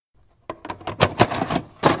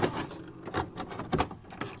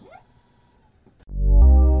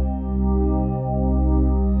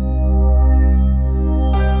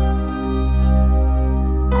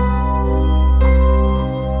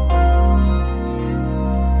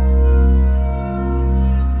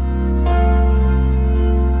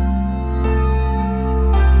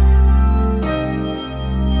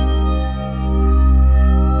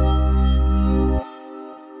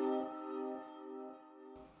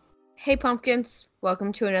Hey pumpkins,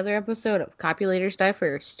 welcome to another episode of Copulators Die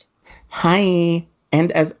First. Hi.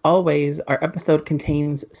 And as always, our episode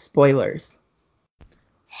contains spoilers.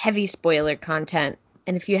 Heavy spoiler content.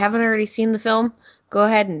 And if you haven't already seen the film, go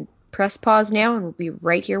ahead and press pause now and we'll be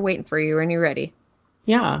right here waiting for you when you're ready.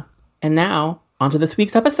 Yeah. And now, on to this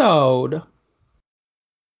week's episode.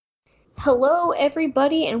 Hello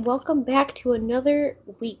everybody and welcome back to another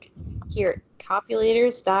week here at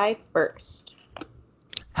Copulators Die First.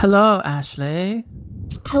 Hello, Ashley.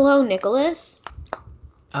 Hello Nicholas.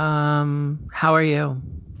 How are you?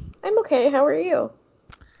 I'm okay, how are you?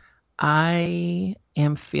 I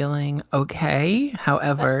am feeling okay.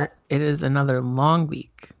 However, it is another long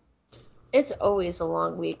week. It's always a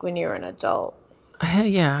long week when you're an adult.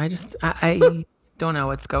 Yeah, I don't know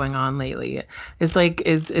what's going on lately. It's like,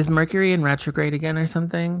 is Mercury in retrograde again or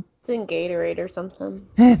something? It's in Gatorade or something.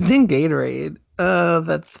 It's in Gatorade. Oh,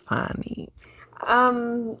 that's funny.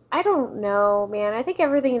 I don't know, man. I think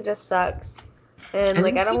everything just sucks. And I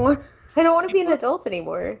like think I don't want to be an adult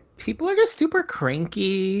anymore. people are just super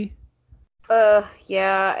cranky.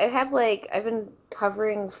 Yeah. I've been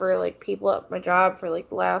covering for like people at my job for like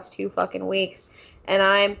the last 2 fucking weeks, and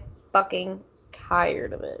I'm fucking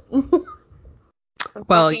tired of it. I'm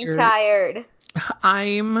Well, fucking tired.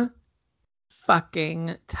 I'm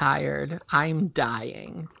fucking tired. I'm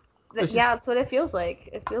dying. Yeah, that's what it feels like.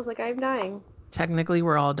 It feels like I'm dying. Technically,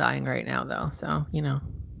 we're all dying right now, though. So,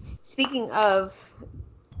 Speaking of,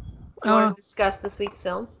 do you want to discuss this week's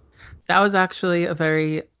film? That was actually a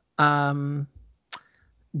very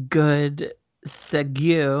good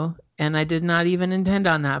segue, and I did not even intend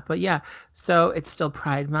on that. But yeah, so it's still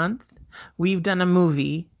Pride Month. We've done a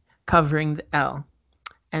movie covering the L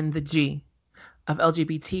and the G of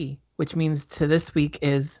LGBT, which means to this week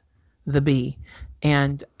is the B.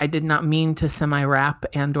 And I did not mean to semi-rap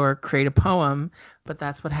and or create a poem, but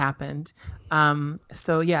that's what happened.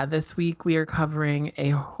 So yeah, this week we are covering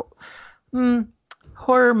a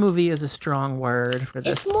horror movie is a strong word for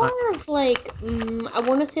this. It's more of like, I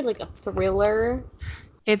want to say like a thriller.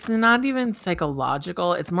 It's not even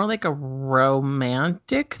psychological. It's more like a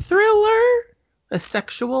romantic thriller, a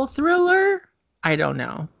sexual thriller. I don't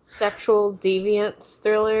know. Sexual deviance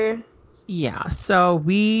thriller. Yeah, so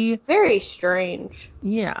very strange.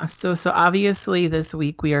 Yeah, so obviously this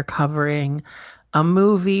week we are covering a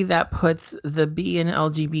movie that puts the B in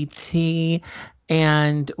LGBT,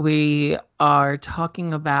 and we are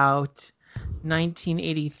talking about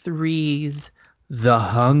 1983's The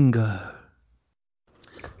Hunger.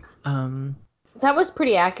 That was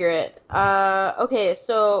pretty accurate. Okay,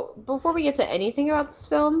 so before we get to anything about this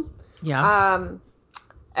film,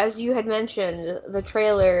 as you had mentioned, the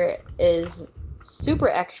trailer is super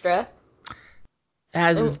extra.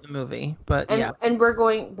 As is the movie, but yeah. And we're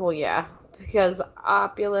going, well, yeah, because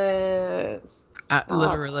opulence.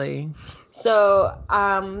 Literally. So,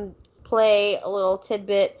 play a little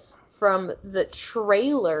tidbit from the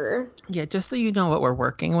trailer. Yeah, just so you know what we're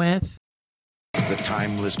working with. The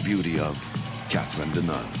timeless beauty of Catherine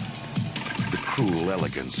Deneuve. The cruel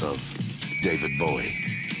elegance of David Bowie.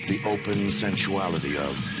 The open sensuality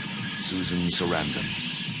of Susan Sarandon.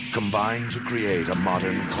 Combined to create a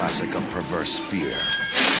modern classic of perverse fear.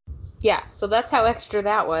 Yeah, so that's how extra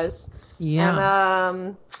that was. Yeah.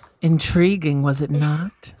 And, intriguing, was it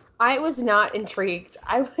not? I was not intrigued.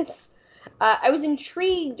 I was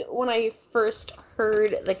intrigued when I first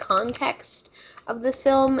heard the context of this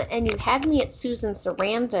film, and you had me at Susan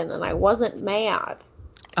Sarandon, and I wasn't mad.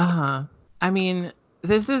 I mean,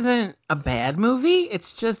 this isn't a bad movie.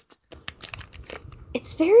 It's just...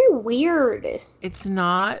 It's very weird. It's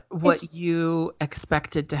not what you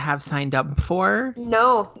expected to have signed up for.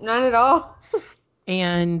 No, not at all.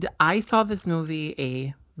 And I saw this movie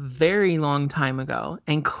a very long time ago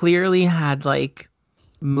and clearly had like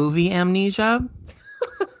movie amnesia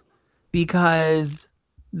because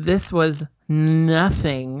this was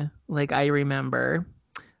nothing like I remember.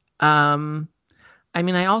 I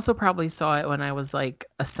mean, I also probably saw it when I was like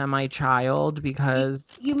a semi-child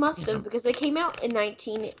because... You must have, because it came out in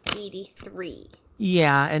 1983.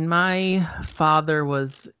 Yeah, and my father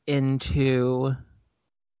was into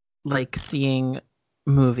like seeing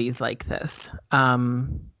movies like this,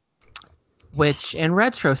 which in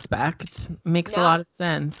retrospect makes a lot of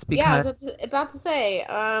sense. Because... Yeah, I was about to say,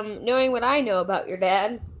 knowing what I know about your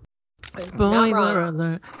dad... Spoiler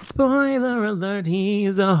alert. Spoiler alert.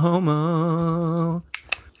 He's a homo.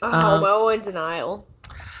 A homo in denial.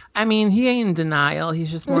 I mean, he ain't in denial.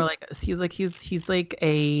 He's just more like he's like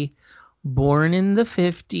a born in the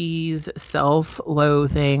 50s,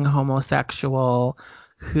 self-loathing homosexual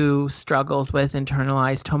who struggles with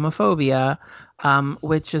internalized homophobia,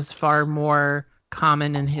 which is far more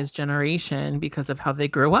common in his generation because of how they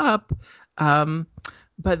grew up.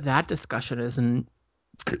 But that discussion is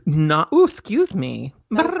not. Oh, excuse me.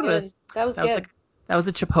 That was good. That was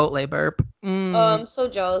a Chipotle burp. Oh, I'm so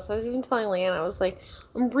jealous. I was even telling Leanne, I was like,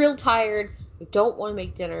 I'm real tired. I don't want to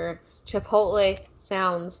make dinner. Chipotle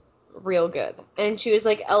sounds real good. And she was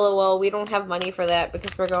like, LOL, we don't have money for that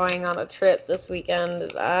because we're going on a trip this weekend.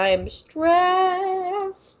 And I'm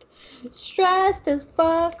stressed. Stressed as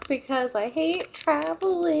fuck because I hate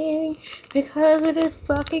traveling. Because it is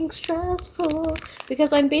fucking stressful.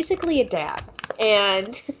 Because I'm basically a dad.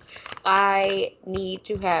 And I need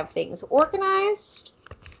to have things organized.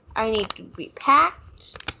 I need to be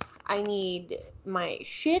packed. I need my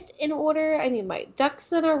shit in order. I need my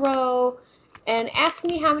ducks in a row. And ask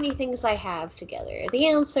me how many things I have together. The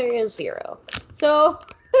answer is 0. So,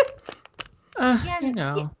 we're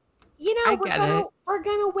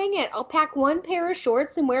gonna wing it. I'll pack one pair of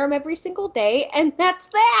shorts and wear them every single day, and that's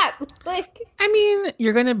that.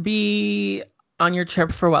 You're gonna be on your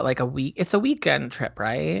trip for what, like a week? It's a weekend trip,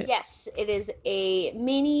 right? Yes, it is a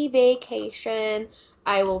mini vacation.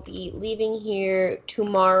 I will be leaving here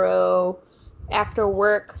tomorrow after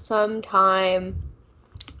work sometime,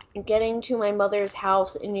 getting to my mother's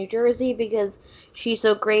house in New Jersey because she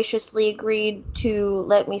so graciously agreed to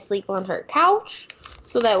let me sleep on her couch.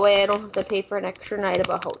 So that way I don't have to pay for an extra night of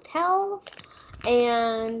a hotel.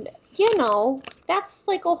 And, that's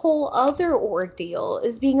like a whole other ordeal,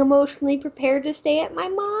 is being emotionally prepared to stay at my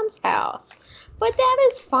mom's house. But that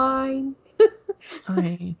is fine.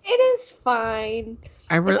 It is fine.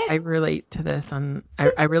 I relate to this on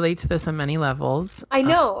many levels. I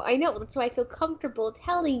know. That's why I feel comfortable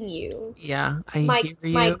telling you. Yeah, hear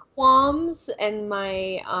you. My qualms and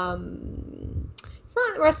my it's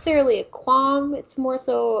not necessarily a qualm. It's more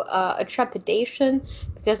so a trepidation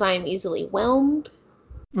because I am easily whelmed.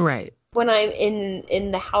 Right. When I'm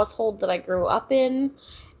in the household that I grew up in,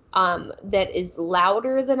 that is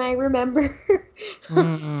louder than I remember.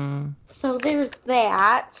 So there's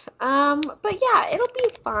that. But yeah, it'll be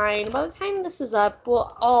fine. By the time this is up,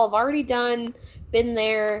 we'll all have already been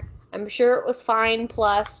there. I'm sure it was fine.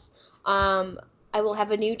 Plus, I will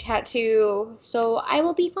have a new tattoo, so I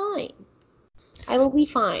will be fine.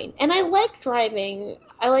 And I like driving.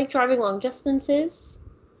 I like driving long distances.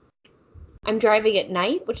 I'm driving at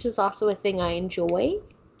night, which is also a thing I enjoy.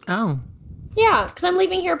 Oh. Yeah, because I'm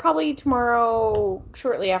leaving here probably tomorrow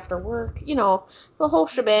shortly after work. The whole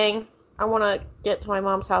shebang. I want to get to my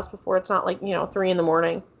mom's house before it's not 3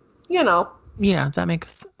 a.m. Yeah, that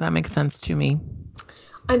makes sense to me.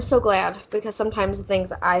 I'm so glad, because sometimes the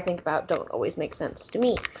things I think about don't always make sense to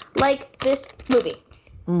me. Like this movie.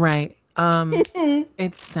 Right.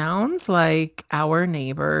 It sounds like our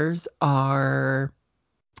neighbors are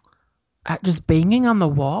just banging on the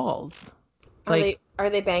walls. Are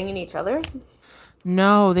they banging each other?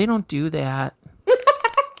 No, they don't do that.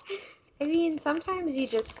 Sometimes you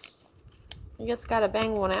just gotta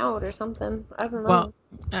bang one out or something. I don't know.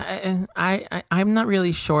 Well, I'm not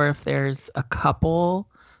really sure if there's a couple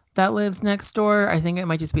that lives next door. I think it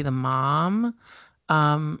might just be the mom.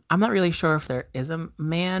 I'm not really sure if there is a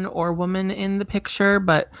man or woman in the picture,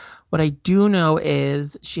 but what I do know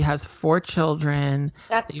is she has 4 children.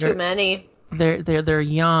 That's too many. They're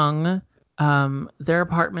young. Their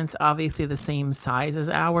apartment's obviously the same size as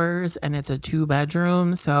ours, and it's a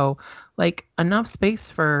 2-bedroom, so enough space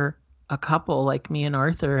for a couple like me and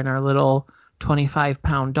Arthur and our little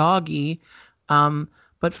 25-pound doggy.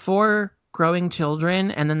 But 4 growing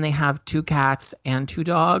children, and then they have 2 cats and 2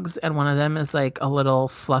 dogs, and one of them is a little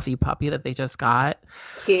fluffy puppy that they just got.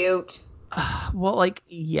 Cute. Well,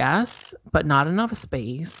 yes, but not enough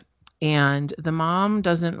space, and the mom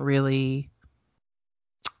doesn't really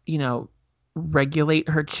regulate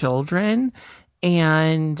her children,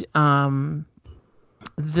 and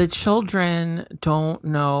the children don't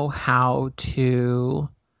know how to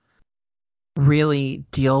really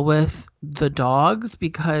deal with the dogs,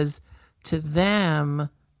 because to them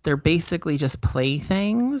they're basically just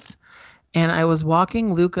playthings. And I was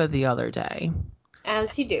walking Luca the other day,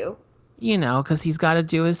 as you do, because he's got to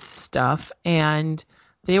do his stuff, and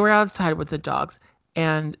they were outside with the dogs.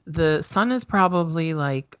 And the son is probably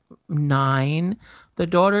 9. The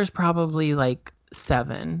daughter's probably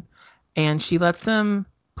 7. And she lets them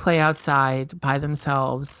play outside by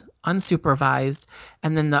themselves, unsupervised.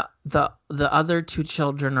 And then the other 2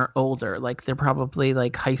 children are older. They're probably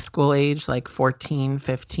high school age, 14,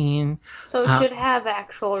 15. So should have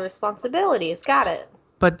actual responsibilities. Got it.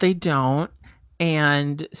 But they don't.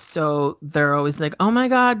 And so they're always like, oh my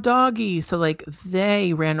God, doggy. So like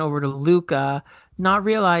they ran over to Luca, not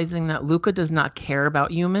realizing that Luca does not care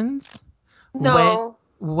about humans. No.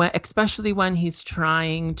 Especially when he's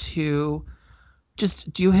trying to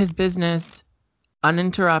just do his business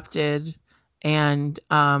uninterrupted. And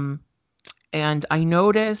I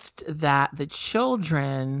noticed that the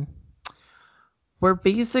children were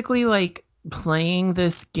basically like playing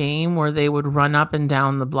this game where they would run up and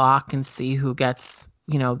down the block and see who gets,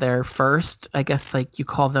 there first. I guess like you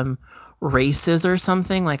call them races or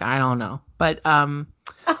something. Like, I don't know. But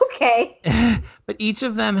okay. But each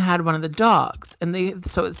of them had one of the dogs, and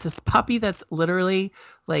so it's this puppy that's literally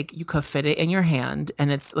like you could fit it in your hand,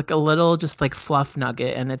 and it's like a little just like fluff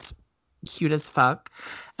nugget, and it's cute as fuck.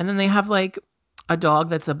 And then they have like a dog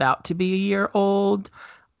that's about to be a year old.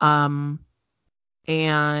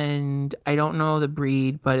 And I don't know the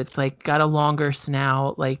breed, but it's like got a longer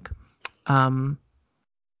snout. Like, I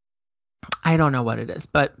don't know what it is,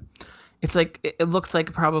 but it's like, it looks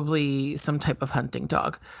like probably some type of hunting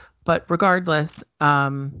dog. But regardless,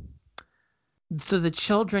 so the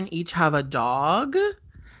children each have a dog,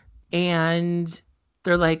 and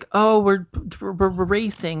they're like, oh, we're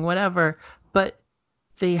racing, whatever. But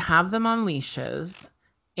they have them on leashes,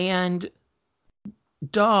 and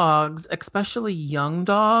dogs, especially young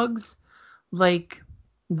dogs, like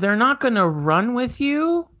they're not going to run with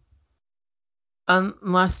you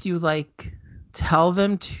unless you like tell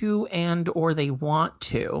them to and or they want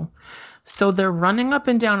to. So they're running up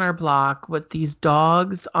and down our block with these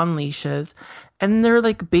dogs on leashes, and they're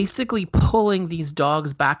like basically pulling these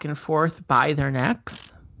dogs back and forth by their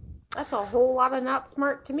necks. That's a whole lot of not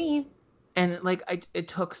smart to me. And like it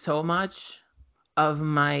took so much of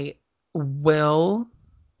my will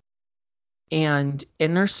and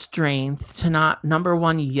inner strength to not, number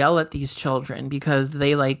one, yell at these children, because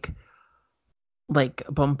they like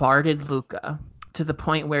bombarded Luca to the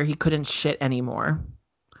point where he couldn't shit anymore.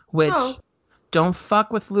 Which, don't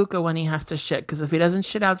fuck with Luca when he has to shit, because if he doesn't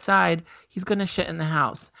shit outside, he's gonna shit in the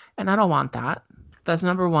house, and I don't want that. That's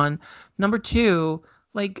number one. Number two,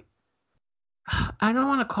 like, I don't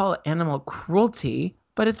want to call it animal cruelty,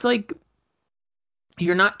 but it's like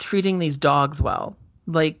you're not treating these dogs well.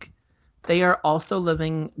 Like, they are also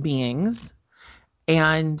living beings,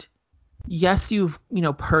 and yes, you've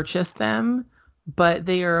purchased them, but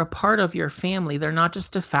they are a part of your family. They're not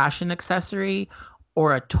just a fashion accessory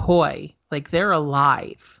or a toy. Like, they're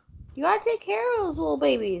alive. You gotta take care of those little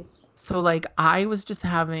babies. So like I was just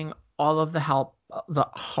having all of the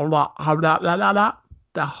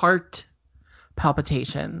heart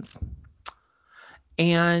palpitations,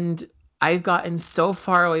 and I've gotten so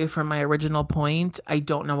far away from my original point, I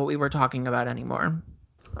don't know what we were talking about anymore.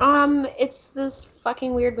 It's this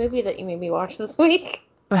fucking weird movie that you made me watch this week.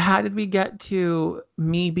 But how did we get to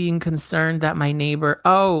me being concerned that my neighbor,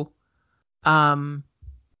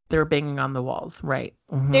 they're banging on the walls, right?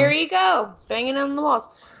 Mm-hmm. There you go, banging on the walls.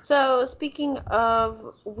 So speaking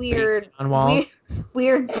of weird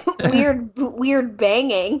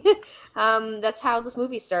banging, that's how this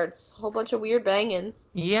movie starts. A whole bunch of weird banging.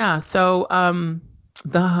 Yeah. So,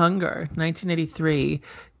 The Hunger, 1983,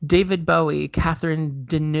 David Bowie, Catherine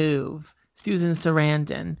Deneuve, Susan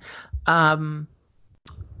Sarandon.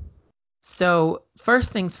 So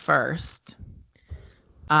first things first,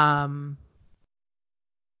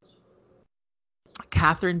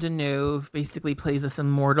 Catherine Deneuve basically plays this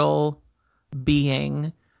immortal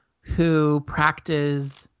being who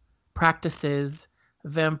practices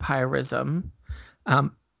vampirism.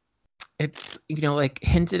 It's, like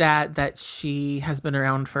hinted at that she has been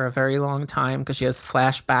around for a very long time, because she has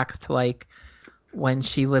flashbacks to like when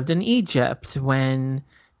she lived in Egypt, when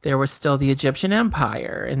there was still the Egyptian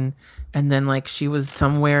Empire, and then like she was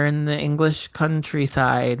somewhere in the English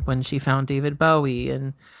countryside when she found David Bowie,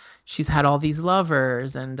 and she's had all these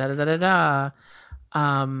lovers and da da da da da.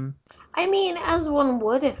 I mean, as one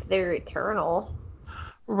would if they're eternal.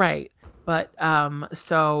 Right. But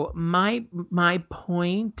so my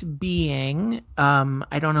point being,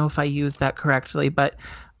 I don't know if I used that correctly, but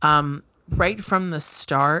right from the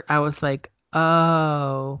start, I was like,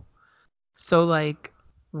 oh, so like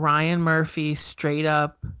Ryan Murphy straight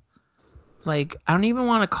up, like, I don't even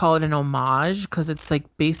want to call it an homage, because it's like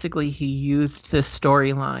basically he used this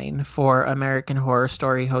storyline for American Horror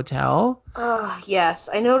Story Hotel. Yes,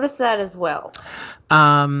 I noticed that as well.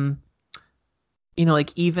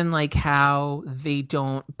 Like even like how they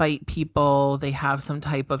don't bite people, they have some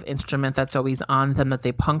type of instrument that's always on them that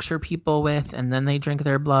they puncture people with, and then they drink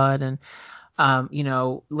their blood. And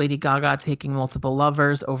Lady Gaga taking multiple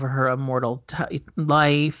lovers over her immortal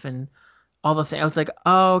life, and all the things. I was like,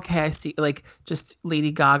 oh, okay, I see. Like, just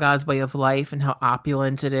Lady Gaga's way of life and how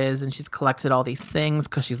opulent it is, and she's collected all these things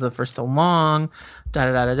because she's lived for so long. Da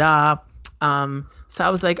da da da da. So I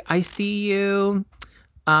was like, I see you.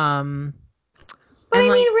 But I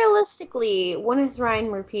mean, realistically, when has Ryan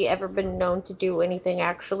Murphy ever been known to do anything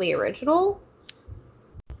actually original?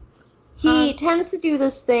 He tends to do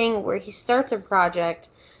this thing where he starts a project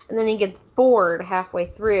and then he gets bored halfway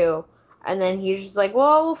through, and then he's just like,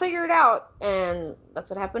 well, we'll figure it out. And that's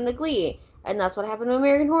what happened to Glee. And that's what happened to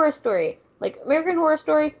American Horror Story. Like, American Horror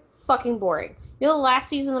Story, fucking boring. You know the last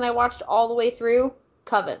season that I watched all the way through?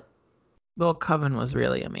 Coven. Well, Coven was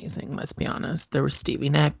really amazing, let's be honest. There was Stevie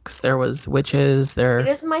Nicks, there was Witches, It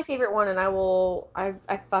is my favorite one, and I'll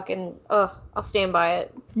stand by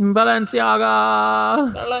it.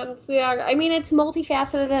 Balenciaga! I mean, it's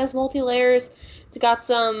multifaceted, it has multi-layers. It's got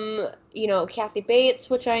some, Kathy Bates,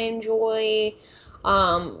 which I enjoy.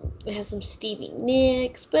 It has some Stevie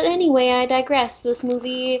Nicks. But anyway, I digress. This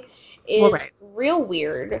movie is real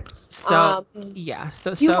weird. So, yeah.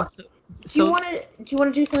 Do you want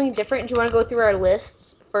to do something different? Do you want to go through our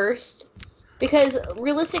lists first? Because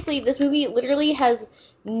realistically, this movie literally has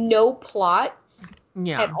no plot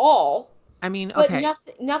at all. I mean, but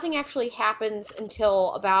nothing actually happens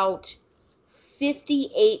until about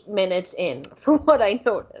 58 minutes in, from what I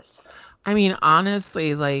noticed. I mean,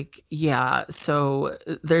 honestly, so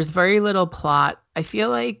there's very little plot. I feel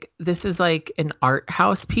like this is like an art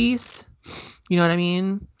house piece. You know what I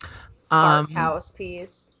mean? Art house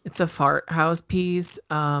piece. It's a fart house piece.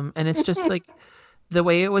 And it's just like the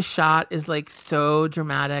way it was shot is like so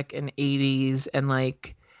dramatic and 80s, and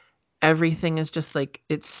like everything is just like,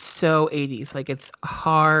 it's so 80s. Like, it's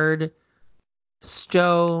hard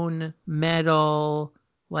stone, metal,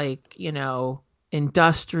 like,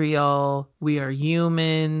 industrial. We are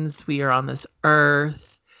humans. We are on this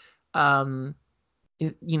earth.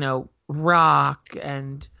 Rock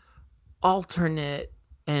and alternate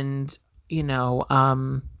and,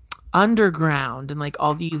 underground, and like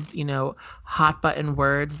all these, hot button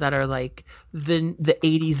words that are like the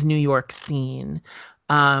 80s New York scene.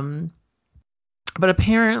 But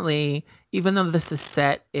apparently, even though this is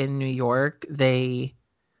set in New York, they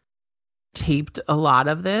taped a lot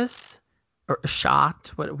of this, or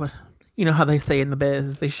shot, what how they say in the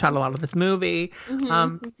biz, they shot a lot of this movie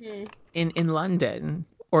in London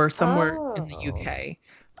or somewhere in the UK.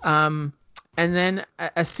 And then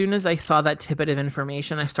as soon as I saw that tidbit of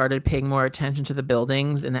information, I started paying more attention to the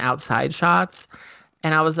buildings and the outside shots.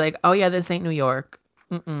 And I was like, oh yeah, this ain't New York.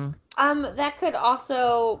 Mm-mm. That could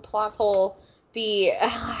also, plot hole, be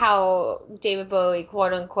how David Bowie,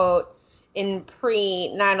 quote unquote, in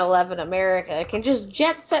pre-9/11 America can just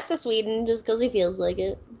jet set to Sweden just because he feels like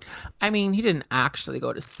it. I mean, he didn't actually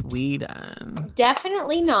go to Sweden.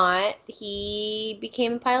 Definitely not. He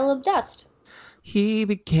became a pile of dust. He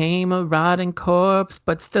became a rotting corpse,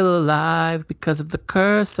 but still alive because of the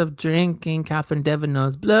curse of drinking Catherine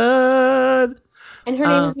Deneuve's blood. And her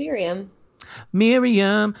name is Miriam.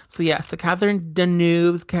 Miriam. So Catherine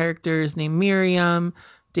Deneuve's character is named Miriam.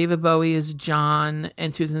 David Bowie is John,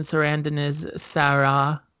 and Susan Sarandon is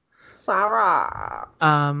Sarah. Sarah.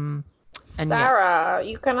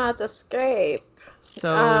 You cannot escape.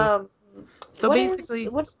 So basically,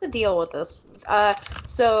 what's the deal with this?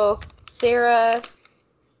 So Sarah,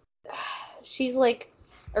 she's like,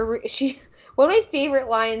 one of my favorite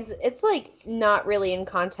lines. It's like not really in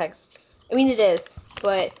context. I mean, it is,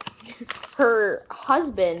 but her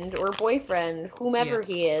husband or boyfriend, whomever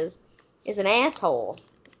he is an asshole.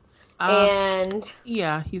 And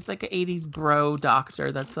he's like an 80s bro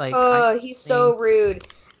doctor that's like, he's so rude.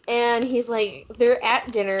 And he's like, they're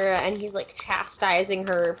at dinner and he's like chastising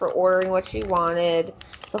her for ordering what she wanted,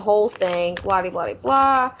 the whole thing, blah blah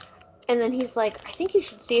blah. And then he's like, I think you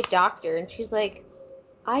should see a doctor. And she's like,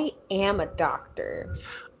 I am a doctor.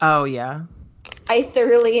 Oh yeah, I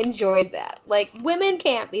thoroughly enjoyed that. Like, women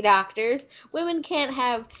can't be doctors. Women can't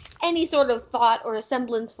have any sort of thought or a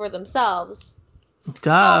semblance for themselves.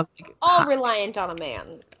 Duh. All reliant on a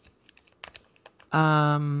man.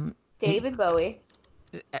 David Bowie.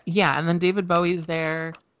 Yeah, and then David Bowie's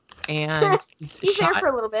there, and he's there for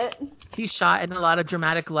a little bit. He's shot in a lot of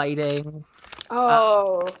dramatic lighting.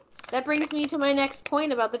 That brings me to my next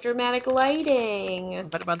point about the dramatic lighting.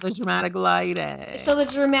 What about the dramatic lighting? So the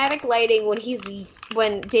dramatic lighting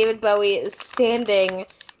when David Bowie is standing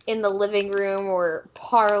in the living room or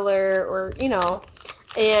parlor or,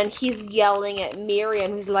 and he's yelling at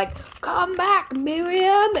Miriam, who's like, come back,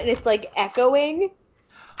 Miriam! And it's like echoing.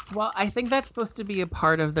 Well, I think that's supposed to be a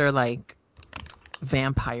part of their like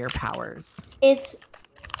vampire powers. It's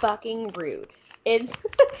fucking rude. It's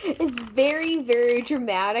it's very, very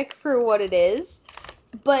dramatic for what it is.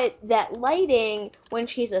 But that lighting when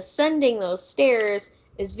she's ascending those stairs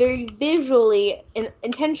is very visually,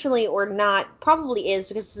 intentionally or not, probably is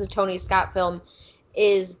because this is a Tony Scott film,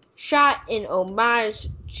 is shot in homage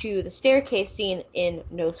to the staircase scene in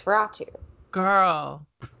Nosferatu. Girl,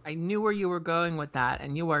 I knew where you were going with that,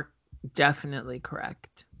 and you are definitely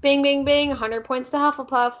correct. Bing, bing, bing, 100 points to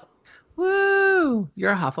Hufflepuff. Woo!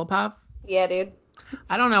 You're a Hufflepuff? Yeah, dude.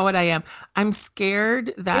 I don't know what I am. I'm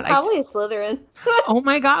scared that You're probably a Slytherin. Oh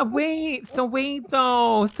my God! Wait. So wait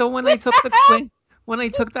though. So when I took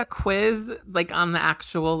that quiz, like on the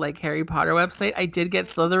actual like Harry Potter website, I did get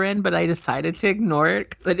Slytherin, but I decided to ignore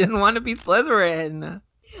it because I didn't want to be Slytherin.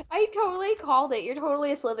 I totally called it. You're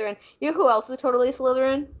totally a Slytherin. You know who else is totally a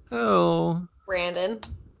Slytherin? Oh. Brandon.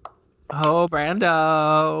 Oh,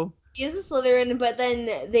 Brando. He is a Slytherin, but then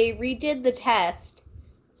they redid the test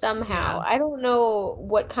somehow. Yeah. I don't know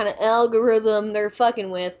what kind of algorithm they're fucking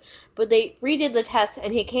with, but they redid the test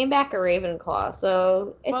and he came back a Ravenclaw.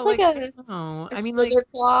 So it's like a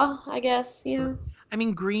Slytherclaw, I guess, you know. I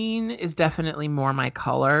mean, green is definitely more my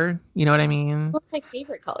color. You know what I mean? It's one of my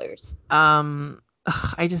favorite colors. I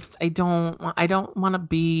don't want to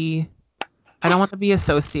be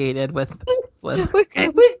associated with with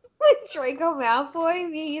Draco Malfoy.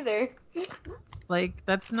 Me either. Like,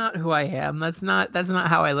 that's not who I am. That's not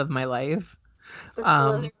how I live my life. The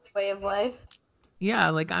Slytherin way of life. Yeah,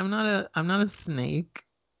 like I'm not a snake.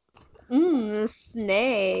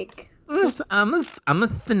 Snake. I'm a snack.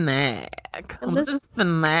 I'm just a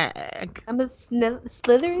snack. I'm a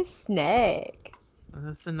Slytherin snake.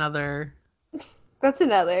 That's another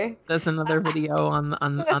video on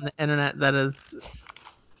the internet that is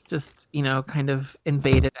just, you know, kind of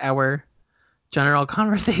invaded our general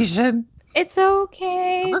conversation. It's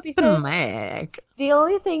okay. The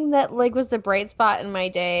only thing that like was the bright spot in my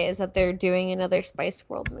day is that they're doing another Spice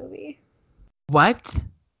World movie. What?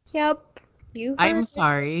 Yep. I'm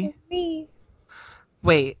sorry. Me.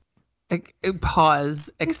 Wait. Pause.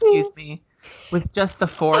 Excuse me. With just the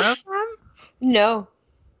four of them? No.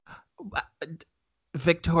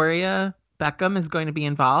 Victoria Beckham is going to be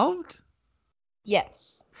involved?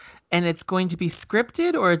 Yes. And it's going to be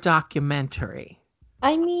scripted or a documentary?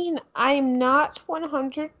 I mean, I'm not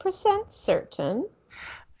 100% certain.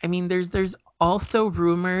 I mean, there's also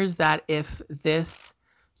rumors that if this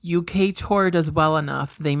UK tour does well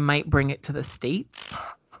enough, they might bring it to the States.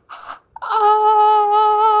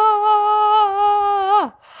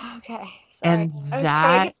 Okay. Sorry. And I was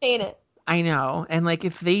trying to contain it. I know. And like,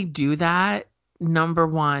 if they do that, number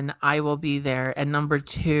one, I will be there. And number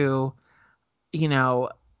two, you know,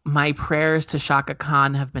 my prayers to Shaka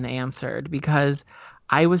Khan have been answered because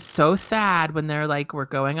I was so sad when they're like, we're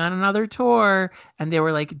going on another tour. And they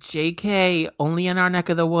were like, JK, only in our neck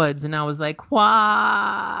of the woods. And I was like, why?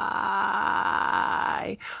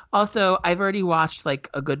 Also, I've already watched like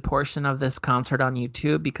a good portion of this concert on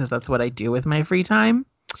YouTube because that's what I do with my free time.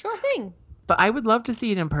 Sure thing. But I would love to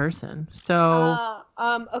see it in person. So,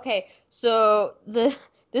 okay. So this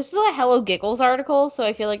is a Hello Giggles article, so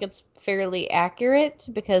I feel like it's fairly accurate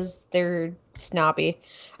because they're snobby.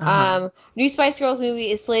 New Spice Girls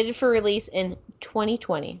movie is slated for release in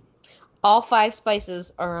 2020. All 5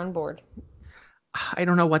 Spices are on board. I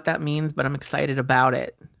don't know what that means, but I'm excited about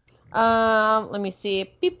it. Let me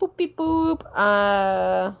see. Beep boop beep boop.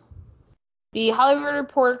 The Hollywood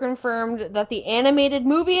Reporter confirmed that the animated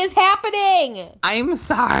movie is happening. I'm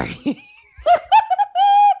sorry.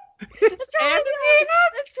 That's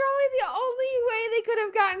probably the only way they could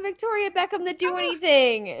have gotten Victoria Beckham to do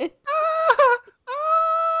anything. I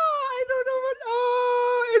don't know what.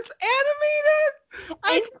 It's animated.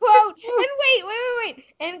 End quote. And wait.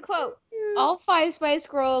 End quote. All 5 Spice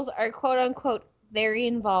Girls are quote unquote very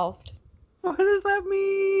involved. What does that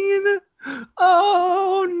mean?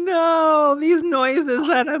 Oh no, these noises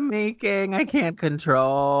that I'm making, I can't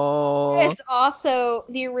control. It's also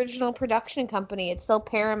the original production company. It's still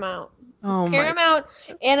Paramount. Paramount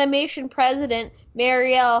Animation president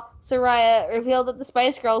Marielle Soraya revealed that the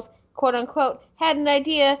Spice Girls, quote unquote, had an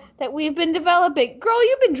idea that we've been developing. Girl,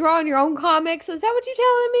 you've been drawing your own comics. Is that what you're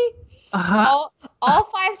telling me? All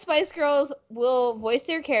 5 Spice Girls will voice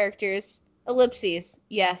their characters. Ellipses.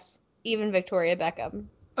 Yes. Even Victoria Beckham.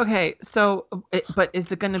 Okay, so, but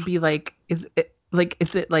is it going to be like, is it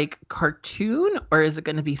like cartoon or is it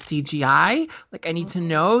going to be CGI? Like, I need to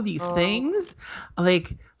know these things.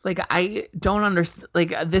 Like I don't understand.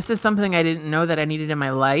 Like, this is something I didn't know that I needed in my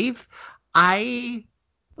life. Our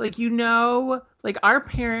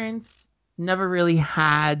parents never really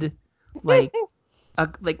had like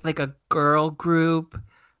a girl group.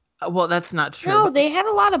 Well, that's not true. No, they had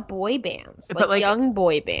a lot of boy bands, like young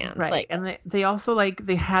boy bands. Right. Like, and they also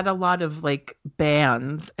they had a lot of like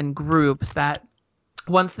bands and groups that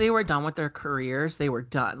once they were done with their careers, they were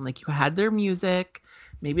done. Like you had their music,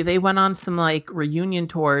 maybe they went on some like reunion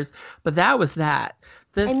tours, but that was that.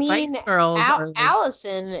 The Spice Girls are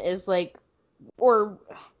Allison is like, or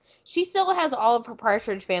she still has all of her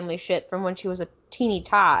Partridge Family shit from when she was a teeny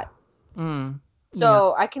tot.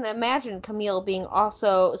 So I can imagine Camille being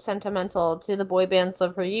also sentimental to the boy bands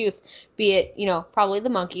of her youth, be it, probably the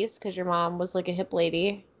Monkees, because your mom was like a hip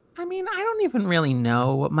lady. I mean, I don't even really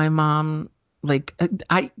know what my mom,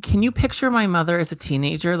 can you picture my mother as a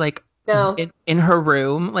teenager, no. in her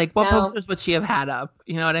room? Like, what posters would she have had up?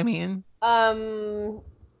 You know what I mean?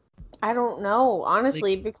 I don't know,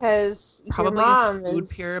 honestly, because probably your mom a food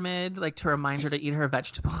pyramid, to remind her to eat her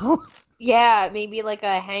vegetables. Yeah, maybe like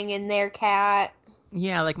a hang in there cat.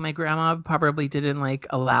 Yeah, my grandma probably didn't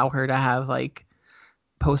allow her to have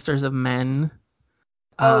posters of men.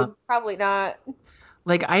 Oh, probably not.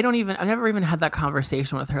 I've never even had that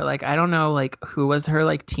conversation with her. I don't know who was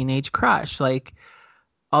her teenage crush,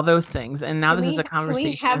 all those things. And now this is a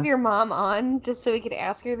conversation. Can we have your mom on just so we could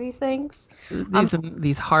ask her these things?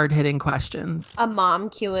 These hard-hitting questions. A mom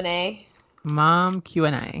Q&A. Mom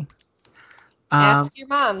Q&A. Ask your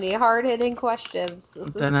mom the hard-hitting questions.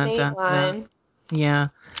 This is Dateline. Yeah.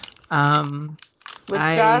 With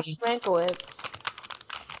Josh Mankiewicz.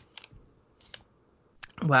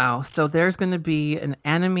 Wow. So there's going to be an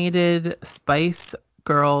animated Spice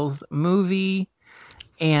Girls movie.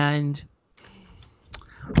 And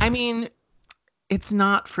I mean, it's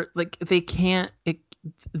not for it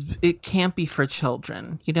can't be for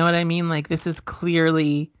children. You know what I mean? This is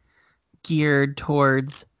clearly geared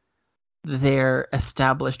towards their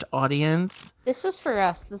established audience. This is for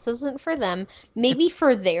us. This isn't for them. Maybe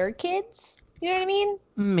for their kids. You know what I mean?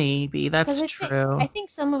 Maybe. That's true. I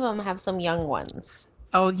think some of them have some young ones.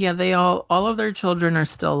 Oh, yeah. All of their children are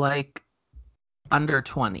still under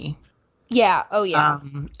 20. Yeah. Oh, yeah.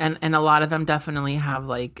 And a lot of them definitely have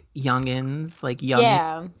youngins, young.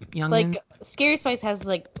 Yeah. Youngins. Scary Spice has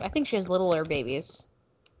I think she has littler babies.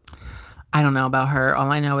 I don't know about her. All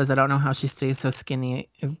I know is I don't know how she stays so skinny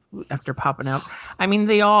after popping out. I mean,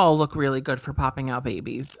 they all look really good for popping out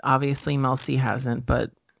babies. Obviously, Mel C hasn't,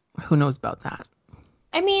 but who knows about that?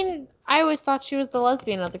 I mean, I always thought she was the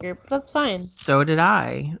lesbian of the group. That's fine. So did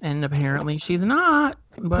I. And apparently she's not.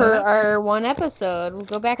 But... Per our one episode. We'll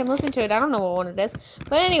go back and listen to it. I don't know what one it is.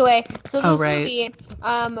 But anyway, so this movie,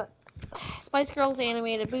 Spice Girls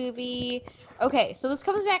animated movie. Okay, so this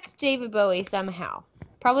comes back to David Bowie somehow.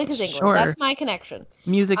 Probably because England. Sure. That's my connection.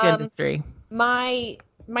 Music industry. My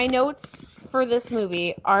notes for this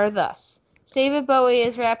movie are thus. David Bowie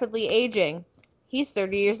is rapidly aging. He's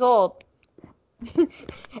 30 years old. And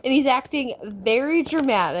he's acting very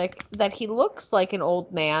dramatic that he looks like an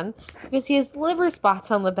old man because he has liver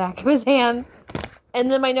spots on the back of his hand.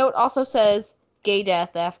 And then my note also says, gay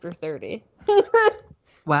death after 30.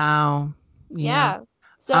 Wow. Yeah.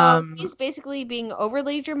 So he's basically being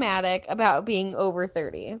overly dramatic about being over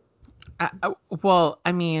 30. Well,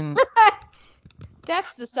 I mean...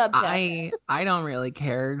 That's the subtext. I don't really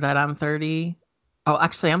care that I'm 30. Oh,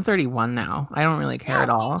 actually, I'm 31 now. I don't really care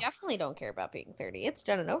at all. You definitely don't care about being 30. It's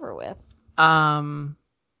done and over with.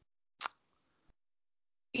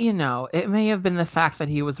 It may have been the fact that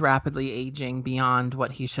he was rapidly aging beyond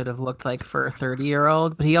what he should have looked like for a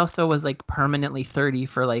 30-year-old, but he also was permanently 30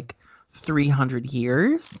 for 300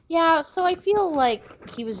 years. Yeah, so I feel like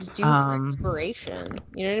he was due for expiration.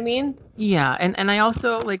 You know what I mean? Yeah, and I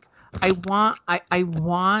also I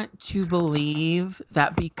want to believe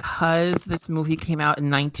that because this movie came out in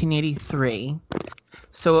 1983,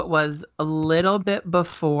 so it was a little bit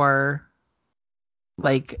before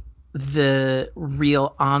the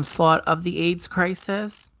real onslaught of the AIDS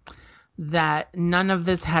crisis, that none of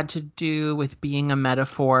this had to do with being a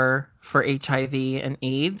metaphor for HIV and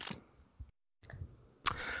AIDS.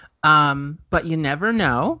 But you never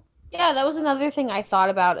know. Yeah, that was another thing I thought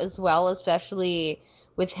about as well, especially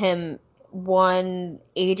with him, one,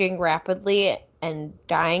 aging rapidly and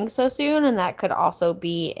dying so soon, and that could also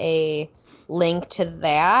be a link to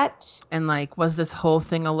that. And was this whole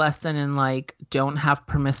thing a lesson in don't have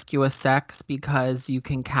promiscuous sex because you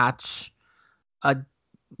can catch a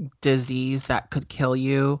disease that could kill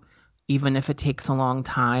you even if it takes a long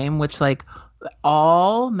time, which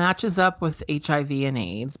all matches up with HIV and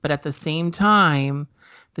AIDS, but at the same time,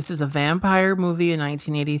 this is a vampire movie in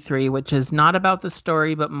 1983, which is not about the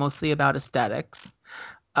story, but mostly about aesthetics.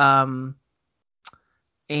 And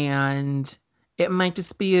it might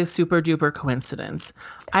just be a super duper coincidence.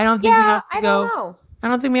 I don't think we have to go. I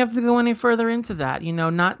don't think we have to go any further into that.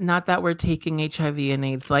 Not that we're taking HIV and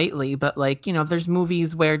AIDS lightly, but like, there's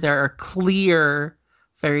movies where there are clear,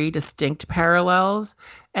 very distinct parallels,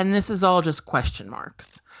 and this is all just question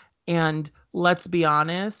marks. And let's be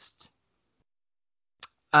honest,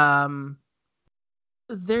 there's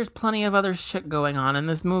plenty of other shit going on in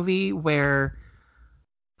this movie where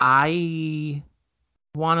I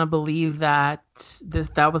want to believe that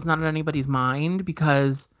that was not in anybody's mind,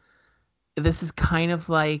 because this is kind of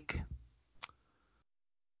like,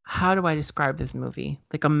 how do I describe this movie?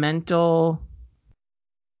 Like a mental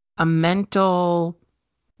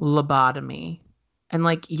lobotomy. And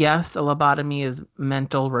like, yes, a lobotomy is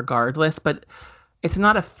mental regardless, but it's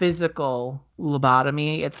not a physical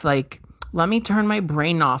lobotomy. It's like, let me turn my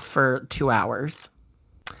brain off for 2 hours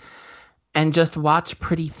and just watch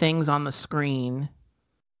pretty things on the screen.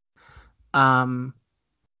 And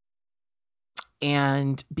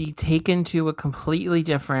be taken to a completely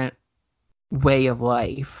different way of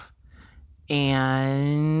life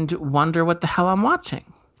and wonder what the hell I'm watching.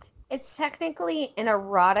 It's technically an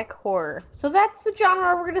erotic horror. So that's the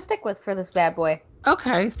genre we're going to stick with for this bad boy.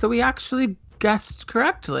 Okay, so we actually guessed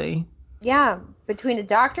correctly. Yeah, between a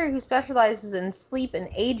doctor who specializes in sleep and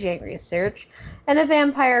aging research and a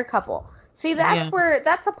vampire couple. See, that's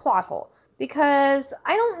a plot hole. Because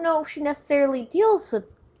I don't know if she necessarily deals with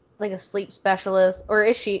like a sleep specialist, or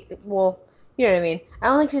is she? Well, you know what I mean. I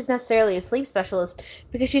don't think she's necessarily a sleep specialist,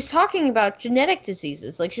 because she's talking about genetic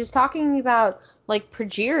diseases. Like, she's talking about like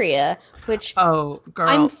progeria, which girl,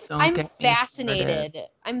 I'm fascinated.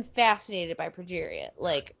 I'm fascinated by progeria.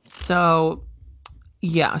 Like, so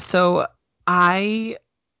yeah. So I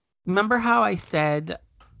remember how I said,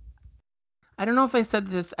 I don't know if I said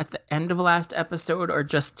this at the end of last episode or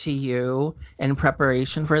just to you in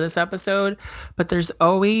preparation for this episode, but there's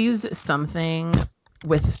always something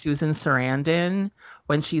with Susan Sarandon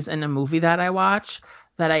when she's in a movie that I watch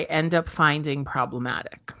that I end up finding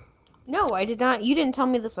problematic. No, I did not. You didn't tell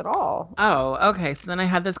me this at all. Oh, okay. So then I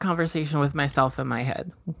had this conversation with myself in my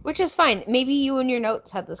head. Which is fine. Maybe you and your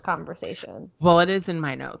notes had this conversation. Well, it is in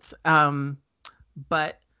my notes.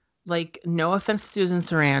 But like, no offense to Susan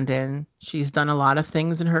Sarandon, she's done a lot of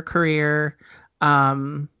things in her career.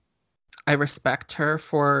 I respect her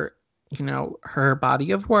for, her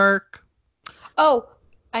body of work. Oh,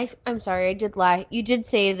 I'm sorry, I did lie. You did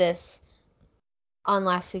say this on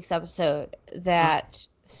last week's episode that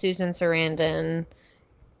Susan Sarandon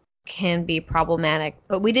can be problematic,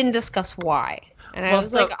 but we didn't discuss why. And I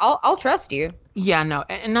was like, I'll trust you. Yeah, no,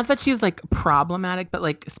 and not that she's like problematic, but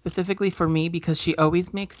like specifically for me, because she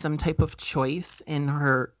always makes some type of choice in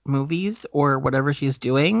her movies or whatever she's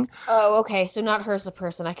doing. Oh, okay. So not her as a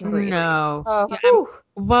person. I can breathe. No. Yeah,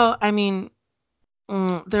 well, I mean,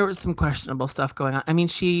 there was some questionable stuff going on. I mean,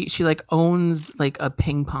 she like owns like a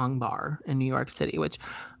ping pong bar in New York City, which,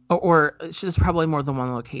 or she's probably more than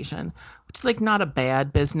one location, which is like not a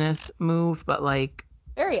bad business move, but like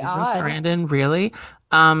very Susan odd. Sarandon, really.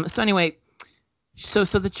 So anyway. So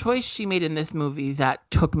the choice she made in this movie that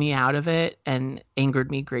took me out of it and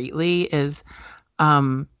angered me greatly is,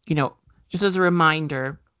 just as a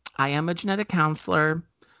reminder, I am a genetic counselor,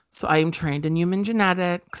 so I am trained in human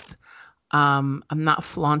genetics. I'm not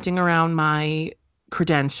flaunting around my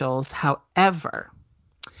credentials. However,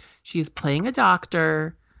 she's playing a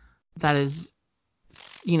doctor that is,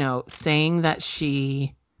 saying that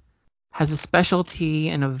she has a specialty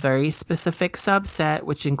in a very specific subset,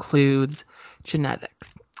 which includes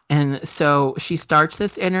genetics. And so she starts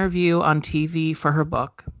this interview on TV for her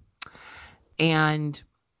book. And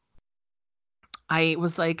I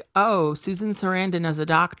was like, oh, Susan Sarandon as a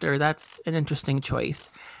doctor, that's an interesting choice.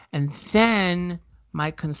 And then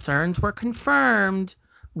my concerns were confirmed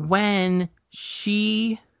when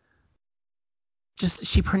she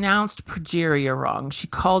pronounced progeria wrong. She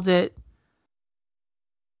called it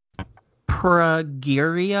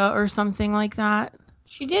progeria or something like that.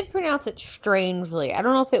 She did pronounce it strangely. I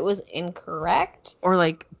don't know if it was incorrect. Or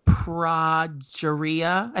like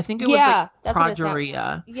progeria. I think it was like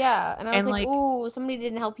progeria. Yeah. And I was like, ooh, somebody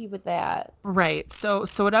didn't help you with that. Right. So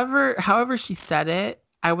however she said it,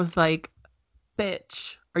 I was like,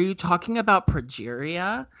 bitch, are you talking about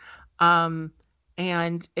progeria?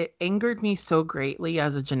 And it angered me so greatly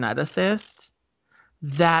as a geneticist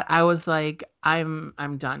that I was like, I'm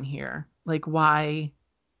done here. Like, why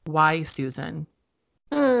Susan?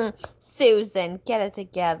 Susan, get it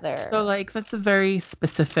together. So like, that's a very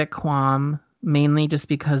specific qualm, mainly just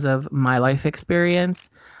because of my life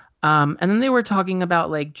experience. And then they were talking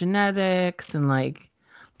about like genetics and like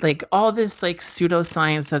all this like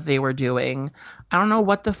pseudoscience that they were doing. I don't know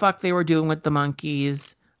what the fuck they were doing with the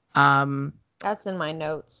monkeys. That's in my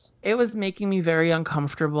notes. It was making me very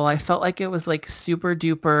uncomfortable. I felt like it was like super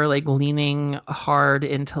duper, like leaning hard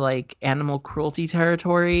into like animal cruelty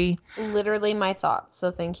territory. Literally my thoughts.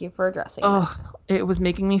 So thank you for addressing that. Oh, it was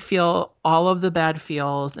making me feel all of the bad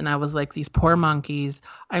feels. And I was like, these poor monkeys.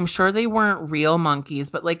 I'm sure they weren't real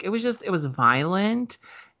monkeys, but like it was violent,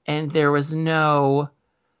 and there was no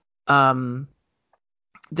um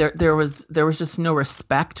there was just no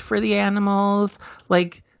respect for the animals.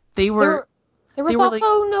 Like they were there was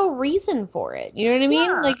also like, no reason for it. You know what I mean?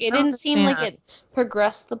 Yeah, like it didn't seem like it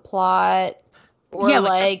progressed the plot or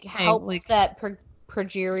like helped like, that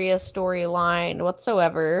Progeria storyline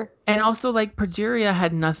whatsoever. And also like Progeria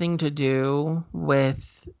had nothing to do with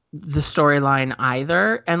the storyline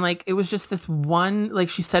either, and like it was just this one, like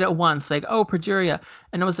she said it once, like, oh, Progeria,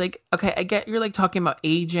 and it was like, okay, I get you're like talking about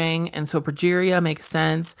aging, and so Progeria makes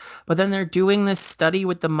sense, but then they're doing this study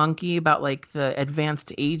with the monkey about like the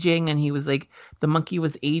advanced aging, and he was like, the monkey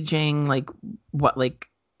was aging like what, like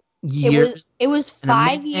years? It was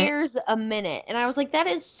 5 years a minute, and I was like, that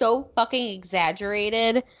is so fucking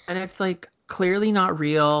exaggerated, and it's like clearly not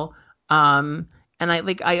real. And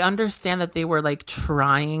I understand that they were like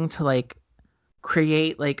trying to like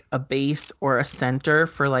create like a base or a center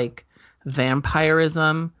for like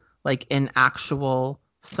vampirism, like in actual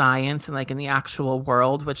science and like in the actual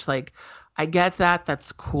world, which like I get that,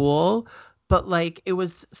 that's cool, but like it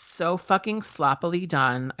was so fucking sloppily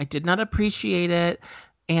done. I did not appreciate it.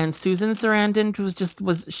 And Susan Sarandon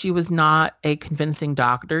was not a convincing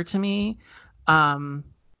doctor to me. Again,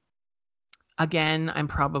 I'm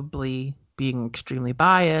probably being extremely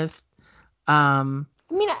biased. I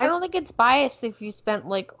mean, I don't think it's biased if you spent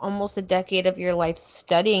like almost a decade of your life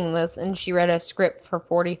studying this and she read a script for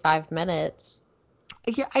 45 minutes.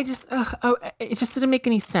 Yeah, it just didn't make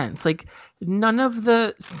any sense. Like none of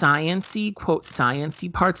the sciencey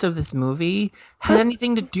parts of this movie had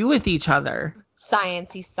anything to do with each other.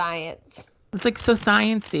 Sciencey science. It's like so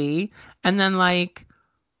sciencey, and then like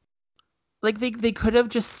they could have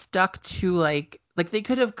just stuck to like they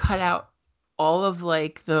could have cut out all of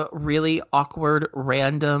like the really awkward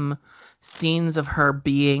random scenes of her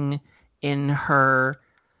being in her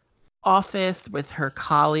office with her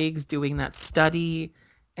colleagues doing that study,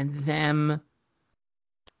 and them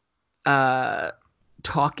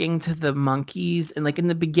talking to the monkeys, and like in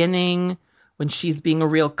the beginning when she's being a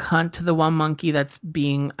real cunt to the one monkey that's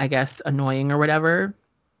being, I guess, annoying or whatever.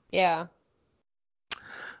 Yeah.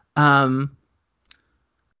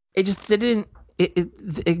 It just didn't,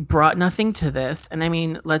 it brought nothing to this. And I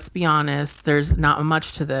mean, let's be honest, there's not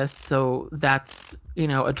much to this, so that's, you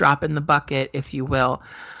know, a drop in the bucket, if you will.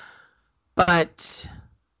 But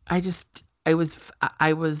I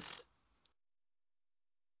was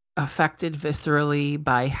affected viscerally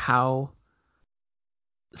by how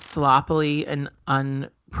sloppily and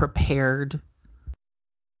unprepared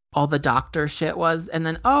all the doctor shit was. And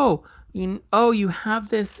then, you have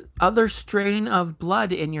this other strain of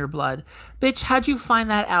blood in your blood. Bitch, how'd you find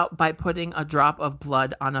that out? By putting a drop of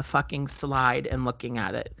blood on a fucking slide and looking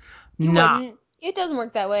at it? No. It doesn't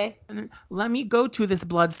work that way. Let me go to this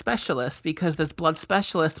blood specialist, because this blood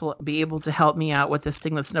specialist will be able to help me out with this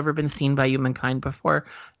thing that's never been seen by humankind before.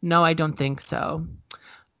 No, I don't think so.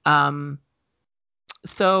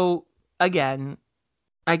 So again,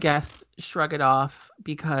 I guess shrug it off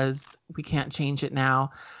because we can't change it now.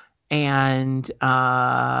 And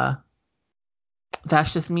that's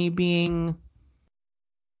just me being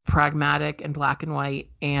pragmatic and black and white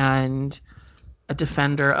and a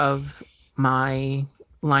defender of my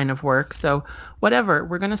line of work. So whatever,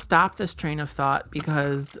 we're going to stop this train of thought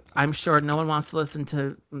because I'm sure no one wants to listen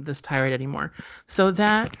to this tirade anymore. So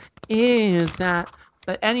that is that.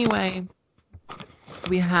 But anyway,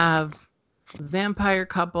 we have vampire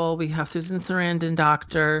couple, we have Susan Sarandon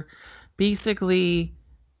doctor. Basically,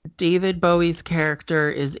 David Bowie's character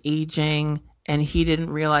is aging, and he didn't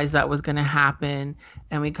realize that was going to happen.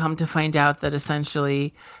 And we come to find out that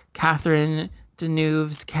essentially Catherine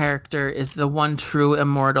Deneuve's character is the one true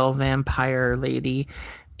immortal vampire lady.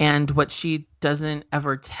 And what she doesn't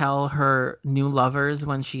ever tell her new lovers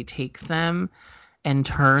when she takes them and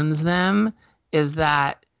turns them is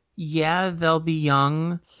that, yeah, they'll be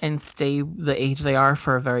young and stay the age they are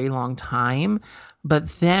for a very long time, but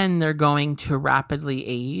then they're going to rapidly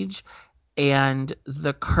age. And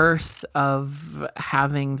the curse of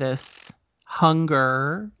having this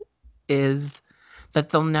hunger is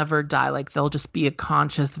that they'll never die. Like they'll just be a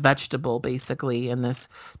conscious vegetable basically in this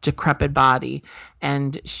decrepit body.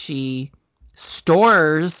 And she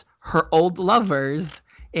stores her old lovers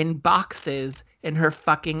in boxes in her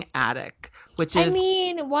fucking attic, which I is...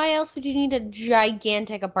 mean, why else would you need a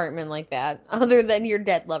gigantic apartment like that other than your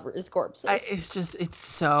dead lover's corpses? It's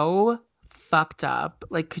so fucked up.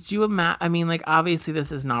 Like, could you imagine? I mean, like, obviously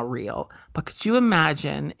this is not real, but could you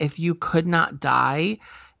imagine if you could not die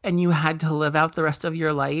and you had to live out the rest of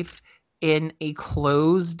your life in a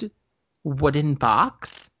closed wooden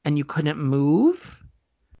box and you couldn't move?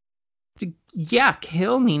 Yeah,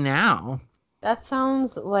 kill me now. That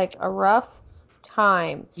sounds like a rough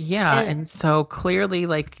time. Yeah, and so clearly,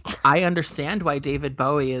 like, I understand why David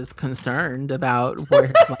Bowie is concerned about where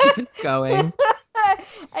his life is going.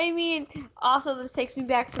 I mean, also this takes me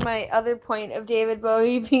back to my other point of David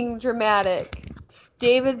Bowie being dramatic.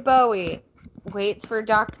 David Bowie waits for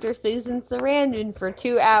Dr. Susan Sarandon for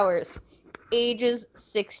 2 hours, ages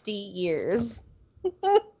 60 years.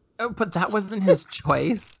 Oh, but that wasn't his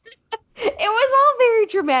choice. It was all very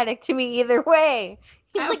dramatic to me either way.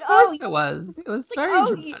 He's like, oh, it was. It was very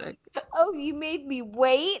dramatic. You made me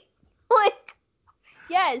wait? Like,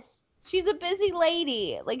 yes, she's a busy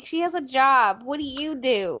lady. Like, she has a job. What do you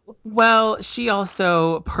do? Well, she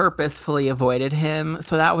also purposefully avoided him,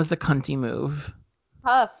 so that was a cunty move.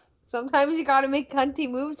 Tough. Sometimes you gotta make cunty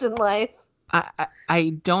moves in life.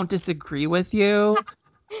 I don't disagree with you.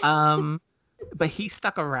 But he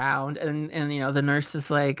stuck around, and you know, the nurse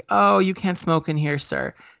is like, "Oh, you can't smoke in here,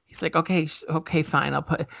 sir." He's like, "Okay, fine.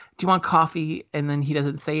 Do you want coffee?" And then he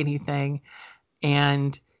doesn't say anything,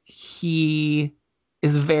 and he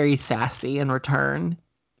is very sassy in return,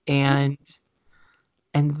 and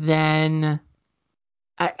then,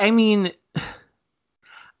 I mean,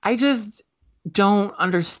 I just don't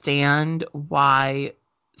understand why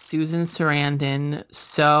Susan Sarandon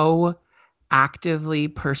so actively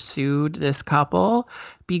pursued this couple,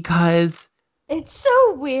 because it's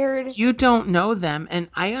so weird. You don't know them. And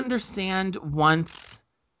I understand once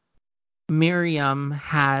Miriam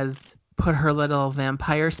has put her little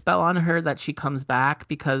vampire spell on her that she comes back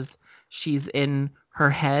because she's in her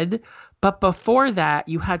head. But before that,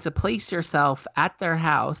 you had to place yourself at their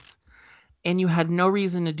house and you had no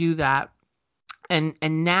reason to do that. And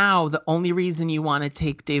now the only reason you want to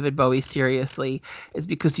take David Bowie seriously is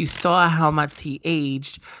because you saw how much he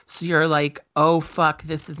aged. So you're like, oh, fuck,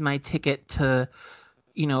 this is my ticket to,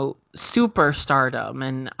 you know, superstardom.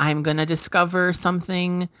 And I'm going to discover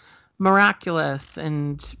something miraculous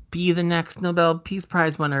and be the next Nobel Peace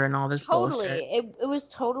Prize winner and all this bullshit. It was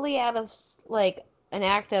totally out of, like, an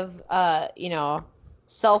act of, you know,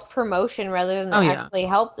 self-promotion rather than actually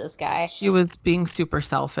help this guy. She was being super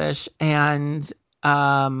selfish, and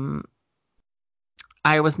I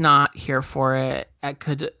was not here for it. I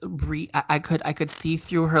could see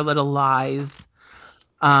through her little lies.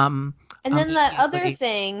 And then the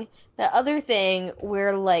other thing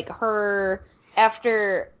where, like, her,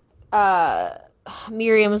 after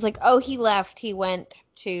Miriam was like, oh, he left, he went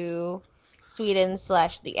to Sweden /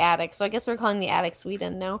 the attic. So I guess we're calling the attic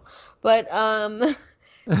Sweden now. But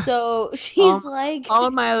so she's like, all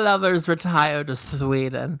of my lovers retired to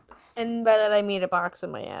Sweden. And by that I mean a box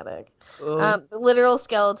in my attic. Literal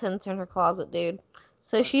skeletons in her closet, dude.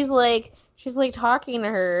 So she's like talking to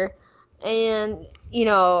her, and you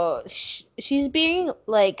know, she's being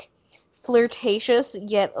like flirtatious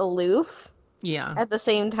yet aloof. Yeah. At the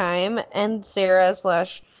same time, and Sarah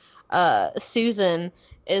 / Susan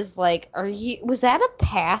is like, was that a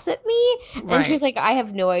pass at me? Right. And she's like, I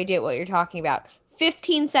have no idea what you're talking about.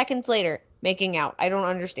 15 seconds later, making out. I don't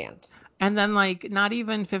understand. And then, like, not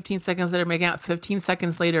even 15 seconds later making out, 15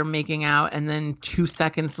 seconds later making out, and then 2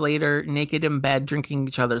 seconds later naked in bed drinking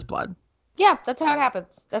each other's blood. Yeah, that's how it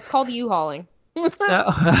happens. That's called U-hauling.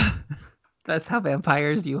 So, that's how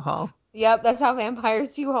vampires U-haul. Yep, that's how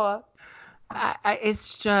vampires U-haul.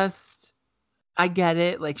 It's just, I get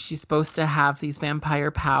it. Like, she's supposed to have these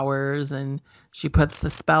vampire powers, and she puts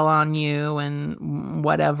the spell on you and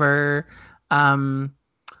whatever. And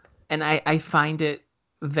I find it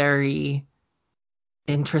very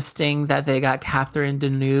interesting that they got Catherine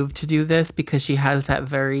Deneuve to do this, because she has that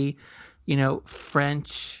very, you know,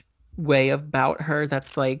 French way about her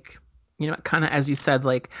that's like, you know, kind of, as you said,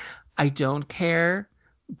 like, I don't care,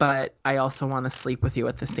 but I also want to sleep with you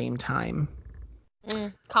at the same time.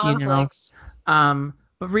 Conflicts. You know?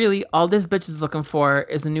 But really, all this bitch is looking for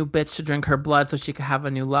is a new bitch to drink her blood so she could have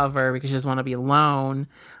a new lover, because she doesn't want to be alone.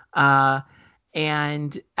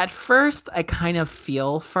 And at first, I kind of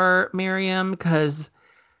feel for Miriam because,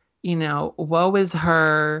 you know, woe is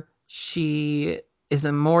her. She is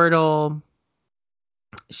immortal.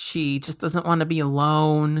 She just doesn't want to be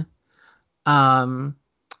alone.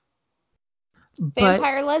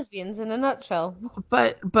 Vampire lesbians in a nutshell.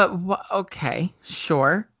 But okay,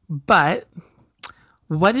 sure. But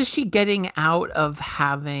what is she getting out of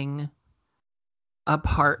having a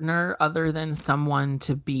partner other than someone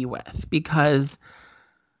to be with? Because,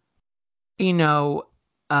 you know,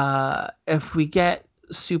 if we get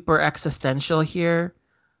super existential here,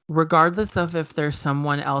 regardless of if there's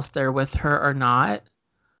someone else there with her or not,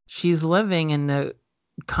 she's living in a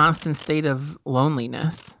constant state of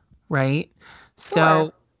loneliness, right?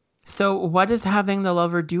 Sure. So what does having the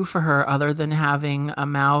lover do for her other than having a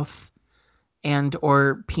mouth and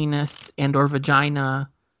or penis and or vagina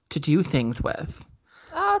to do things with?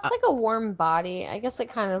 Oh, it's like a warm body. I guess it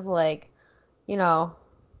kind of like, you know,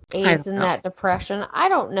 I aids don't in know. that depression. I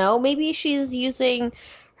don't know. Maybe she's using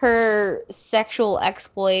her sexual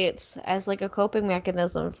exploits as like a coping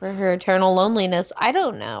mechanism for her eternal loneliness. I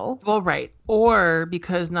don't know. Well, right. Or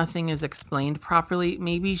because nothing is explained properly,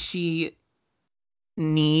 maybe she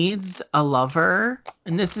needs a lover.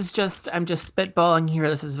 And this is just, I'm just spitballing here.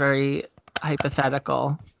 This is very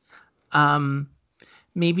hypothetical. Um,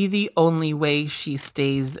 Maybe the only way she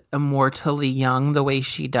stays immortally young the way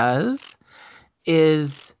she does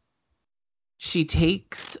is she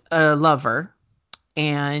takes a lover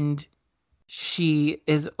and she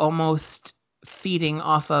is almost feeding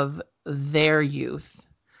off of their youth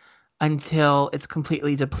until it's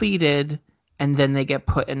completely depleted and then they get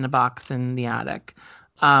put in a box in the attic.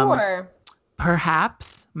 Sure.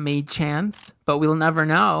 Perhaps, made chance, but we'll never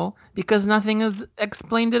know because nothing is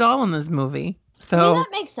explained at all in this movie. I mean, So that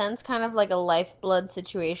makes sense, kind of like a lifeblood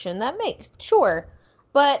situation. That makes, sure.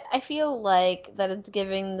 But I feel like that it's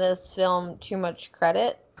giving this film too much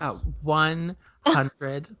credit. 100%.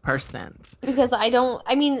 Because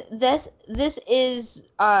I mean, this is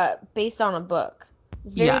based on a book.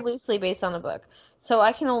 It's very Yeah. loosely based on a book. So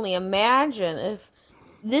I can only imagine if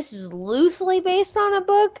this is loosely based on a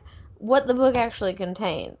book, what the book actually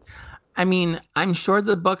contains. I mean, I'm sure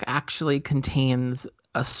the book actually contains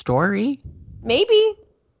a story. Maybe.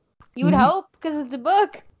 You would Mhm. hope, because it's a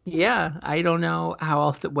book. Yeah, I don't know how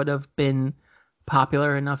else it would have been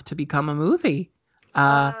popular enough to become a movie.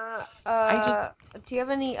 I just Do you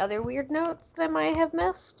have any other weird notes that I might have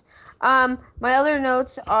missed? My other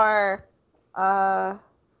notes are,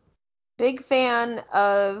 big fan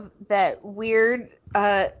of that weird,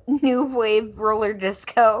 new wave roller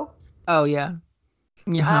disco. Oh yeah.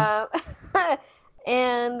 Yeah.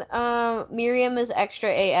 And Miriam is extra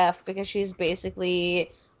AF because she's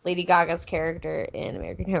basically Lady Gaga's character in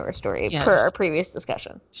American Horror Story, Yeah, per our previous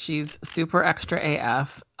discussion. she's super extra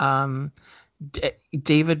AF.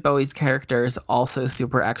 David Bowie's character is also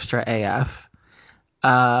super extra AF.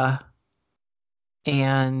 And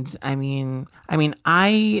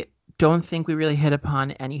I don't think we really hit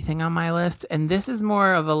upon anything on my list, and this is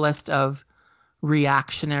more of a list of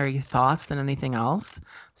reactionary thoughts than anything else.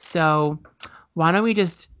 So, why don't we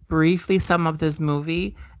just briefly sum up this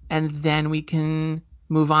movie and then we can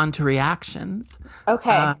move on to reactions?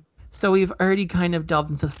 Okay. So we've already kind of delved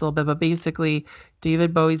into this a little bit, but basically,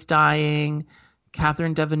 David Bowie's dying.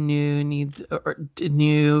 Catherine Deneuve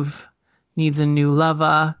needs a new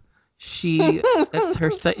lover. She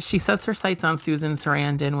sets her sights on Susan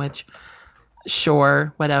Sarandon, which,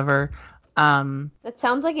 sure, whatever. That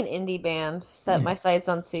sounds like an indie band. Set my sights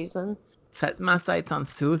on Susan. Set my sights on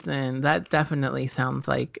Susan. That definitely sounds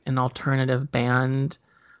like an alternative band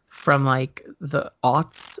from like the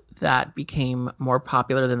aughts that became more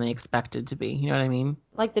popular than they expected to be. You know what I mean?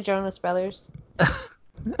 Like the Jonas Brothers.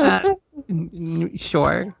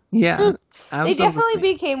 Sure. Yeah. They definitely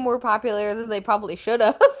became more popular than they probably should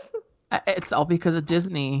have. It's all because of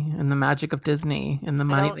Disney and the magic of Disney and the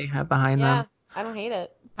money they have behind them. I don't hate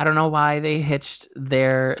it. I don't know why they hitched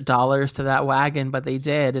their dollars to that wagon, but they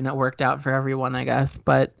did, and it worked out for everyone, I guess.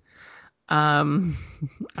 But are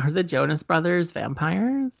the Jonas Brothers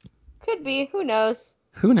vampires? Could be. Who knows?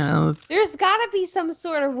 Who knows? There's gotta be some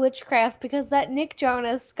sort of witchcraft because that Nick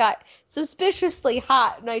Jonas got suspiciously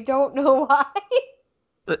hot, and I don't know why.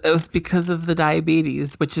 It was because of the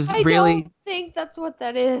diabetes, which is I really. don't think that's what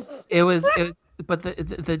that is. But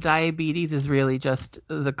the diabetes is really just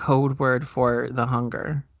the code word for the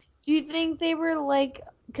hunger. Do you think they were like,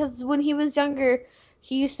 because when he was younger,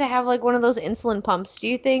 he used to have like one of those insulin pumps. Do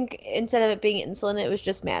you think instead of it being insulin, it was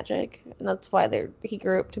just magic, and that's why he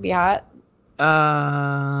grew up to be hot?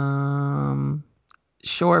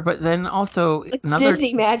 Sure, but then also it's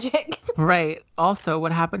Disney magic, right? Also,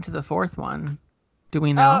 what happened to the fourth one? Do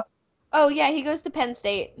we know? Oh yeah, he goes to Penn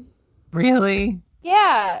State. Really?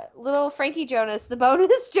 Yeah, little Frankie Jonas, the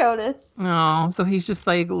bonus Jonas. Oh, so he's just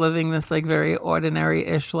like living this like very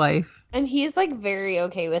ordinary-ish life. And he's like very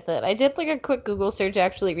okay with it. I did like a quick Google search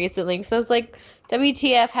actually recently because I was like,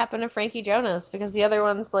 WTF happened to Frankie Jonas? Because the other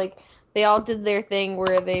ones like they all did their thing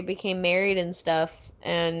where they became married and stuff,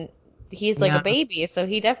 and he's like a baby, so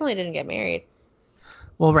he definitely didn't get married.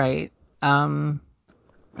 Well, right.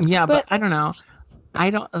 Yeah, but I don't know. I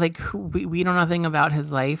don't like we know nothing about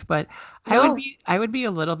his life, but no. I would be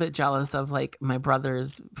a little bit jealous of like my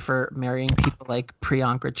brothers for marrying people like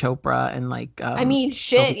Priyanka Chopra and like I mean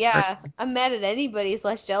shit, yeah. I'm mad at anybody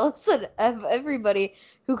less jealous of everybody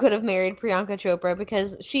who could have married Priyanka Chopra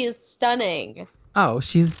because she is stunning. Oh,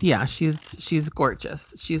 she's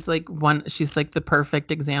gorgeous. She's like the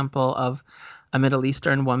perfect example of a Middle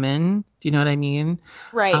Eastern woman. Do you know what I mean?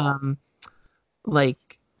 Right.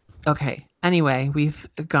 Like, okay. Anyway, we've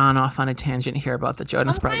gone off on a tangent here about the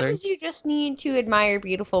Jonas Brothers. Sometimes you just need to admire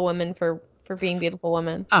beautiful women for being beautiful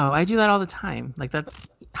women. Oh, I do that all the time. Like, that's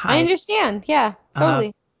I understand. Yeah,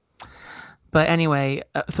 totally. But anyway,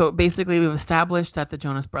 so basically we've established that the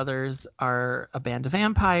Jonas Brothers are a band of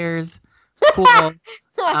vampires. Cool.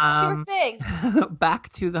 Sure thing.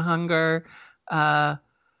 Back to the hunger.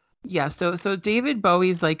 Yeah, so David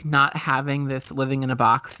Bowie's like not having this living in a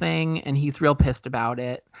box thing, and he's real pissed about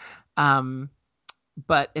it.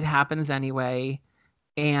 But it happens anyway,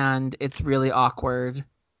 and it's really awkward.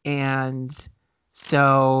 And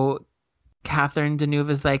so Catherine Deneuve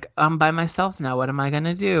is like, I'm by myself now. What am I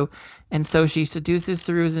gonna do? And so she seduces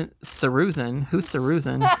Saruzin. Who's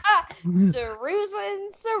Saruzin? Saruzin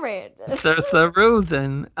Sarandon.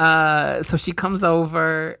 Saruzin. So she comes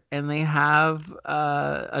over and they have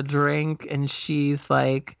a drink, and she's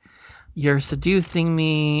like, you're seducing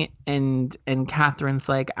me, and Catherine's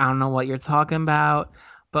like, I don't know what you're talking about,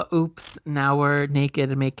 but oops, now we're naked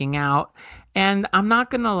and making out. And I'm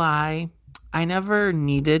not gonna lie, I never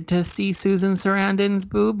needed to see Susan Sarandon's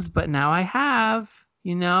boobs, but now I have,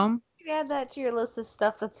 you know? You can add that to your list of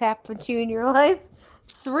stuff that's happened to you in your life.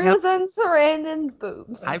 Susan Sarandon's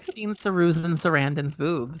boobs. I've seen Susan Sarandon's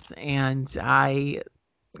boobs, and I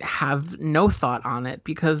have no thought on it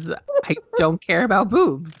because I don't care about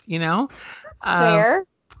boobs, you know? Fair.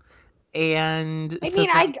 And I mean,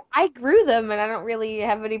 I grew them, and I don't really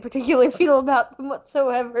have any particular feel about them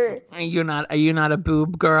whatsoever. Are you not a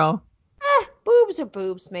boob girl? Boobs are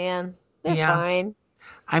boobs, man. They're fine.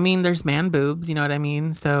 I mean, there's man boobs, you know what I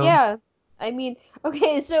mean? So yeah. I mean,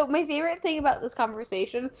 okay, so my favorite thing about this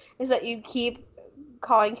conversation is that you keep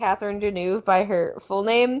calling Catherine Deneuve by her full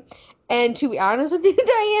name. And to be honest with you,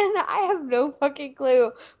 Diane, I have no fucking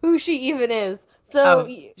clue who she even is. So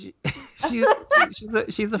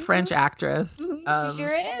she's a French actress. She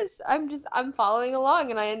sure is. I'm following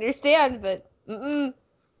along, and I understand, but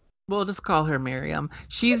we'll just call her Miriam.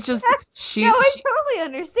 She's just I totally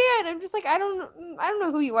understand. I'm just like, I don't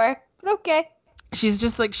know who you are. But okay. She's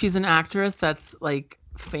just like, she's an actress that's like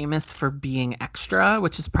famous for being extra,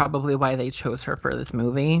 which is probably why they chose her for this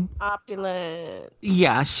movie. Opulent.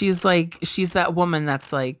 Yeah, she's that woman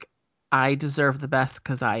that's like, I deserve the best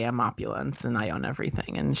because I am opulence and I own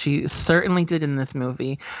everything. And she certainly did in this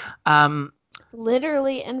movie.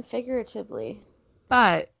 Literally and figuratively.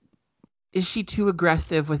 But is she too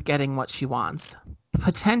aggressive with getting what she wants?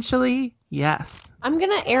 Potentially, yes. I'm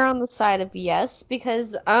gonna err on the side of yes,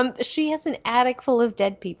 because she has an attic full of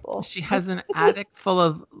dead people. She has an attic full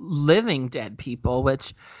of living dead people,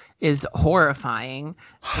 which is horrifying.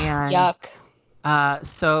 And yuck.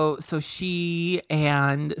 So she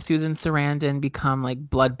and Susan Sarandon become like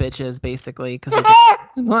blood bitches, basically, because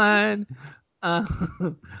blood.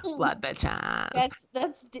 Blood bitches.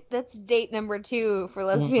 That's date number 2 for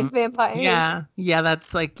lesbian vampires. Yeah,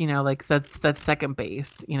 that's like, you know, like that's second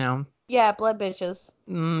base, you know. Yeah, blood bitches.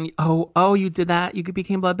 Oh, you did that? You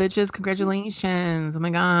became blood bitches? Congratulations! Oh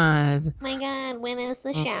my god. My god, when is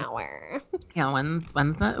the shower? Yeah, when's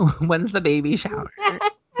the baby shower?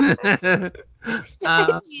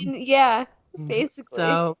 Yeah,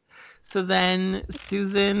 basically. So then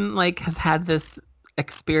Susan like has had this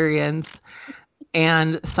experience,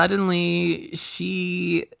 and suddenly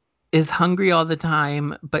she is hungry all the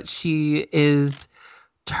time, but she is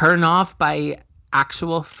turned off by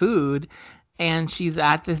actual food, and she's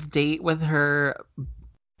at this date with her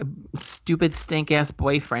stupid stink ass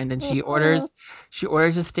boyfriend, and she orders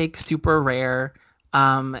a steak super rare,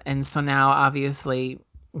 and so now obviously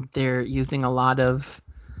they're using a lot of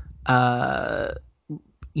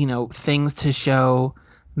things to show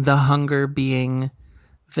the hunger being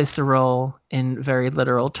visceral in very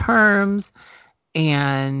literal terms.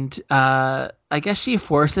 And I guess she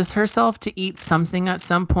forces herself to eat something at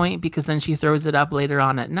some point, because then she throws it up later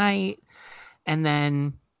on at night. And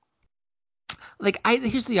then,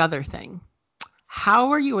 here's the other thing.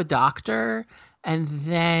 How are you a doctor and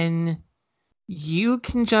then you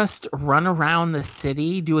can just run around the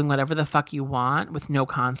city doing whatever the fuck you want with no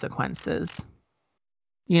consequences.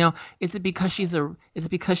 You know, is it because she's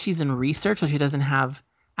in research so she doesn't have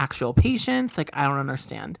actual patients? Like, I don't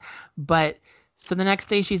understand. But so the next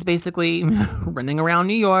day she's basically running around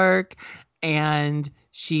New York and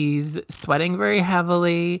she's sweating very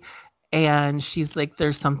heavily and she's like,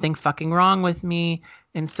 there's something fucking wrong with me.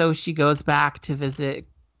 And so she goes back to visit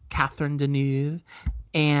Catherine Deneuve.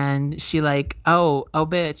 And she like, oh,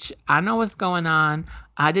 bitch, I know what's going on.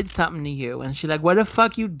 I did something to you. And she's like, what the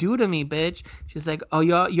fuck you do to me, bitch? She's like, oh,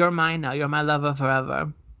 you're mine now. You're my lover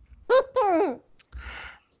forever.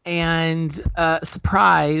 And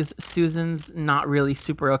surprise, Susan's not really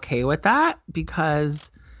super okay with that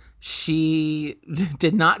because she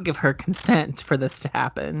did not give her consent for this to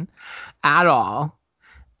happen at all.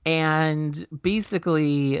 And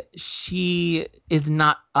basically, she is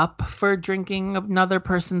not up for drinking another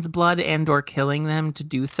person's blood and or killing them to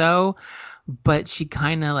do so. But she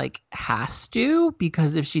kind of like has to,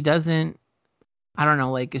 because if she doesn't, I don't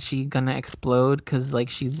know, like, is she going to explode because like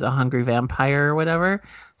she's a hungry vampire or whatever?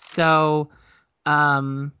 So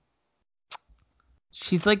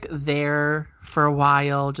she's like there for a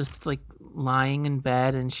while, just like lying in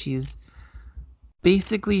bed, and she's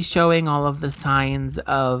basically showing all of the signs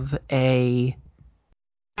of a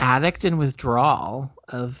addict and withdrawal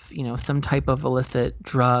of, you know, some type of illicit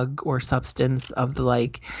drug or substance of the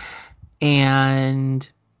like. And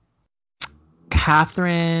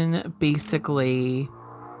Catherine basically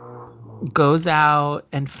goes out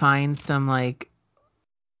and finds some like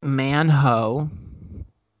man-ho.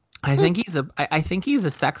 I think he's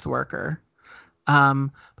a sex worker.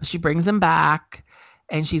 But she brings him back.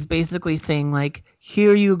 And she's basically saying, like,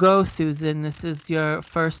 here you go, Susan. This is your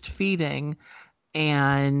first feeding.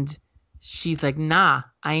 And she's like, nah,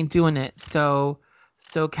 I ain't doing it. So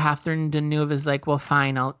Catherine Deneuve is like, well,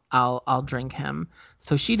 fine, I'll drink him.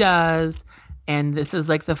 So she does. And this is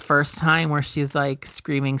like the first time where she's like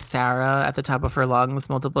screaming Sarah at the top of her lungs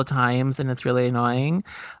multiple times. And it's really annoying.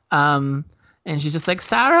 And she's just like,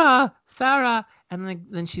 Sarah. And like,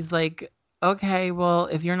 then she's like, okay, well,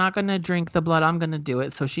 if you're not going to drink the blood, I'm going to do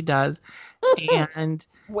it. So she does. And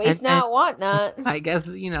waste not, want not. I guess,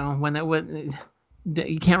 you know,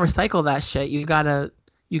 you can't recycle that shit. You gotta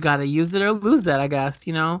use it or lose it, I guess,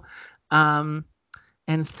 you know? And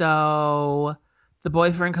so the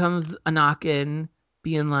boyfriend comes a knocking,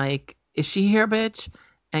 being like, is she here, bitch?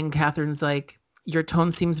 And Catherine's like, your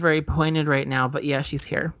tone seems very pointed right now, but yeah, she's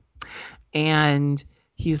here. And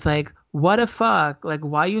he's like, what the fuck? Like,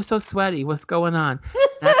 why are you so sweaty? What's going on?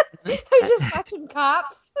 I'm just watching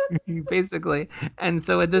Cops. Basically. And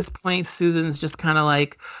so at this point, Susan's just kind of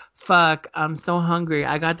like, fuck, I'm so hungry.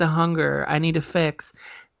 I got the hunger. I need a fix.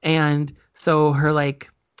 And so her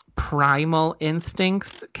like primal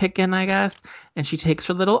instincts kick in, I guess. And she takes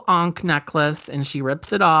her little Ankh necklace and she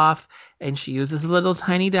rips it off. And she uses a little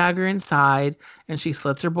tiny dagger inside. And she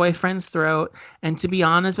slits her boyfriend's throat. And to be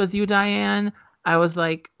honest with you, Diane, I was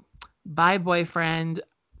like, bye, boyfriend.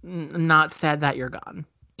 Not sad that you're gone.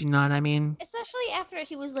 Do you know what I mean? Especially after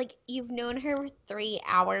he was like, you've known her for 3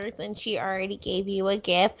 hours and she already gave you a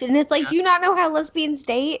gift. And it's like, do you not know how lesbians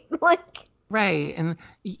date? Like, right. And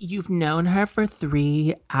you've known her for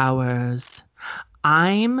 3 hours.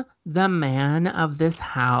 I'm the man of this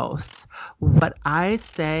house. What I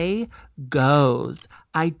say goes.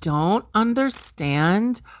 I don't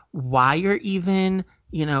understand why you're even,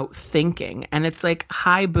 you know, thinking. And it's like,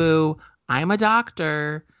 hi, boo, I'm a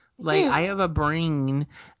doctor. Like, I have a brain.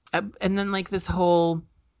 And then, like, this whole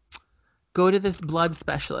go to this blood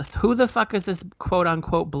specialist. Who the fuck is this quote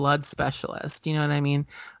unquote blood specialist? You know what I mean?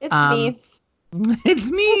 It's me.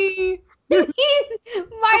 It's me. Might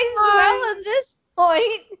as well at this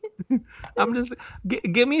point. I'm just,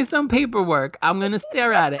 give me some paperwork. I'm going to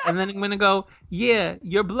stare at it. And then I'm going to go, yeah,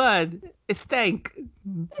 your blood, it stank.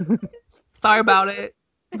 Sorry about it.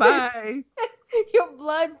 Bye. Your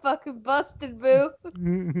blood fucking busted, boo.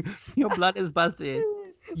 Your blood is busted.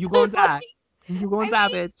 You gonna die. You gonna die,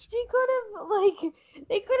 bitch. She could have, like,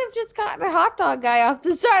 they could have just gotten a hot dog guy off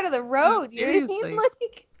the side of the road. You know what I mean?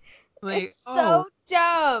 Like, it's so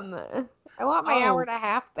dumb. I want my hour and a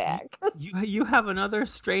half back. You have another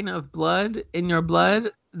strain of blood in your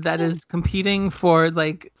blood that is competing for,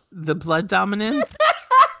 like, the blood dominance.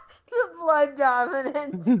 The blood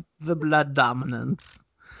dominance. The blood dominance.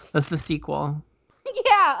 That's the sequel.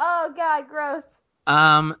 Yeah. Oh God, gross.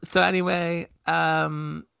 So anyway,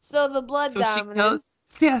 so the blood dominance.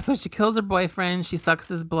 So she kills her boyfriend. She sucks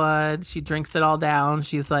his blood. She drinks it all down.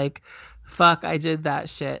 She's like, "Fuck, I did that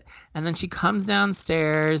shit." And then she comes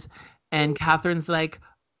downstairs, and Catherine's like,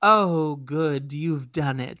 Oh, good, you've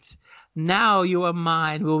done it. Now you are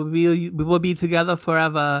mine. We will be together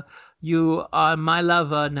forever. You are my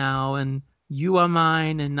lover now, and you are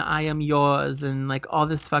mine, and I am yours, and like all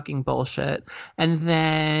this fucking bullshit. And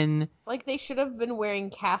then, like, they should have been wearing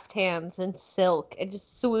caftans and silk and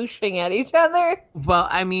just swooshing at each other. well,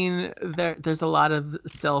 I mean, there's a lot of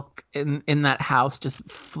silk in that house just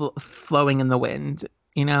flowing in the wind,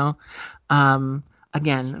 you know.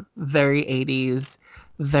 Again, very 80s.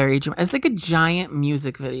 It's like a giant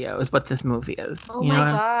music video is what this movie is. Oh my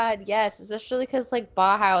God, yes. Especially because like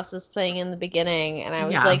Bauhaus is playing in the beginning, and I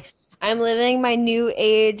was like, I'm living my new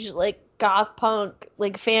age like goth punk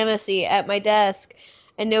like fantasy at my desk,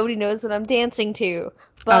 and nobody knows what I'm dancing to.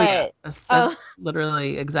 But that's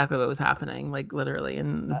literally exactly what was happening. Like literally,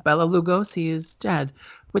 and Bela Lugosi is dead,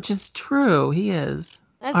 which is true. He is.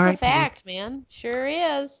 That's a fact, man. Sure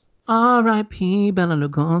is. R.I.P. Bela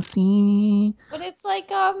Lugosi. But it's like,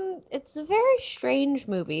 it's a very strange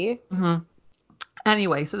movie. Mm-hmm.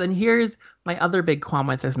 Anyway, so then here's my other big qualm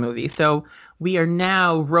with this movie. So we are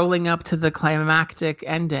now rolling up to the climactic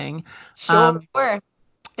ending. Sure.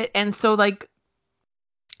 And so, like,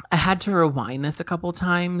 I had to rewind this a couple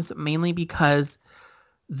times, mainly because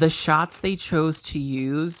the shots they chose to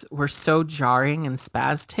use were so jarring and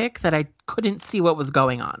spastic that I couldn't see what was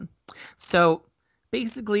going on. So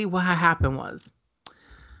basically what happened was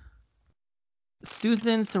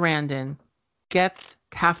Susan Sarandon gets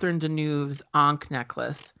Catherine Deneuve's Ankh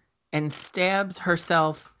necklace and stabs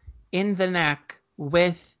herself in the neck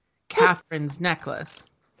with Catherine's necklace.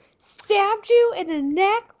 Stabbed you in the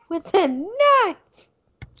neck with a knife.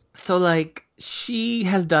 So, like, she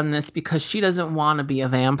has done this because she doesn't want to be a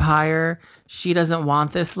vampire. She doesn't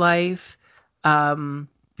want this life.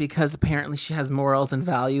 Because apparently she has morals and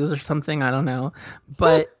values or something. I don't know.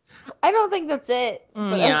 But I don't think that's it.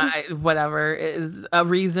 Whatever. It is a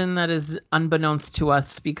reason that is unbeknownst to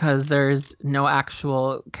us because there's no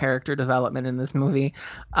actual character development in this movie.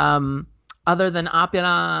 Other than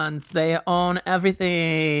opulence, they own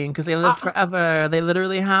everything because they live forever. They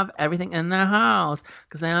literally have everything in their house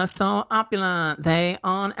because they are so opulent. They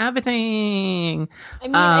own everything. I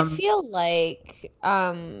mean, I feel like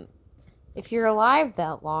if you're alive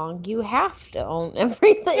that long, you have to own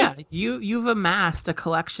everything. Yeah, you've amassed a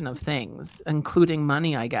collection of things, including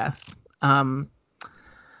money, I guess. But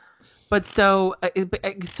so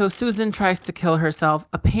Susan tries to kill herself.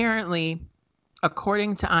 Apparently,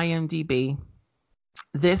 according to IMDb,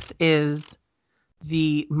 this is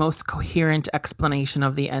the most coherent explanation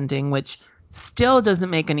of the ending, which still doesn't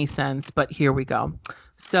make any sense, but here we go.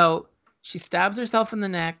 So she stabs herself in the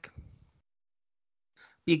neck.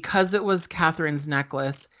 Because it was Catherine's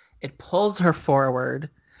necklace, it pulls her forward.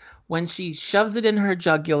 When she shoves it in her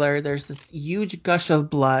jugular, there's this huge gush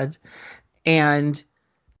of blood. And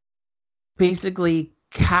basically,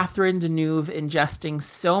 Catherine Deneuve ingesting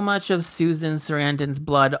so much of Susan Sarandon's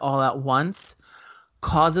blood all at once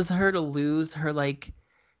causes her to lose her, like,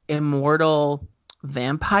 immortal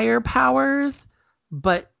vampire powers.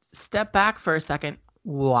 But step back for a second.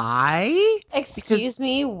 Why? Excuse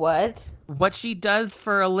me, what? What she does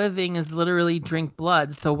for a living is literally drink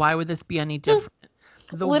blood, so why would this be any different?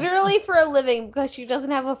 Literally for a living, because she doesn't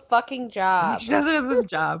have a fucking job. She doesn't have a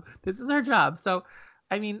job. This is her job. So,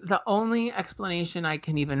 I mean, the only explanation I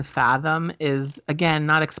can even fathom is, again,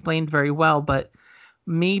 not explained very well, but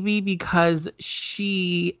maybe because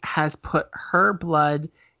she has put her blood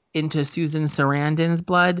into Susan Sarandon's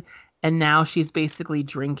blood, and now she's basically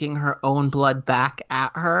drinking her own blood back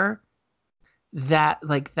at her. That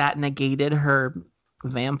negated her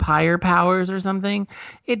vampire powers or something.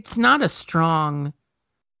 It's not a strong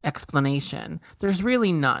explanation. There's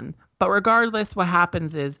really none. But regardless, what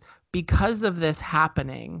happens is because of this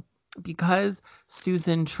happening, because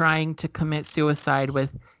Susan trying to commit suicide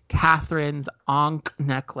with Catherine's Ankh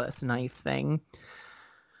necklace knife thing,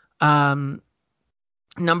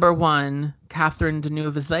 number one, Catherine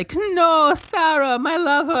Deneuve is like, no, Sarah, my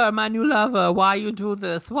lover, my new lover, why you do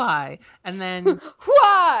this? Why? And then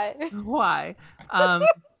why?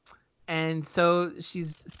 And so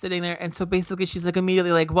she's sitting there, and so basically she's like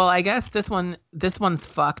immediately like, well, I guess this one's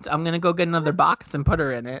fucked. I'm gonna go get another box and put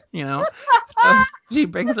her in it, you know. So she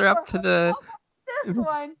brings her up to the this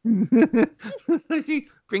one. She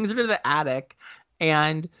brings her to the attic,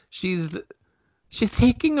 and she's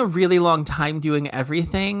taking a really long time doing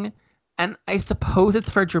everything. And I suppose it's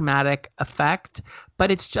for dramatic effect,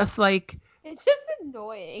 but it's just like... It's just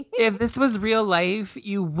annoying. If this was real life,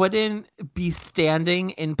 you wouldn't be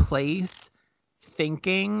standing in place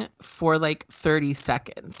thinking for like 30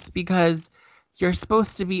 seconds because you're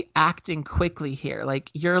supposed to be acting quickly here. Like,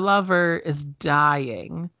 your lover is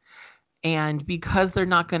dying, and because they're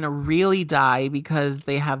not going to really die because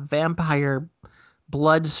they have vampire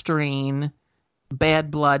blood strain,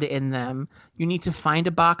 bad blood in them, you need to find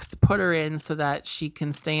a box to put her in so that she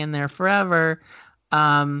can stay in there forever.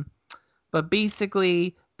 But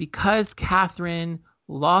basically, because Catherine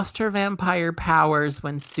lost her vampire powers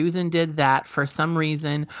when Susan did that for some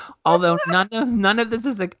reason, although none of this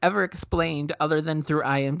is like ever explained other than through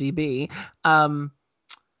IMDb.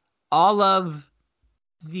 All of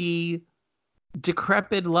the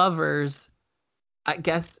decrepit lovers, I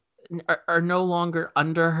guess, are no longer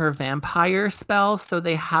under her vampire spell, so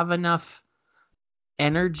they have enough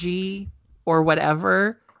energy or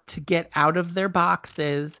whatever to get out of their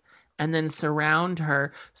boxes and then surround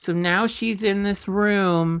her. So now she's in this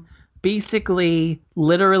room, basically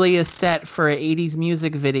literally a set for an 80s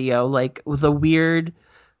music video, like with a weird,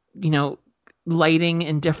 lighting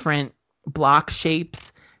in different block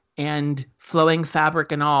shapes and flowing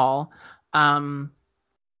fabric and all.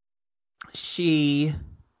 She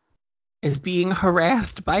is being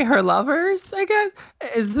harassed by her lovers, I guess,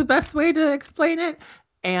 is the best way to explain it.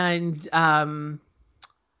 And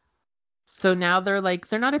so now they're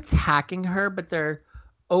not attacking her, but they're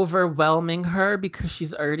overwhelming her because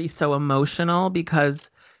she's already so emotional, because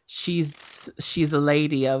she's a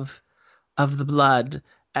lady of the blood,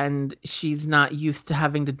 and she's not used to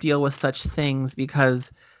having to deal with such things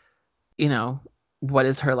because, what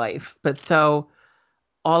is her life? But so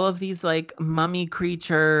all of these like mummy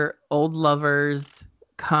creature old lovers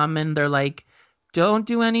come and they're like, don't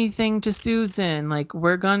do anything to Susan. Like,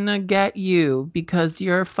 we're gonna get you because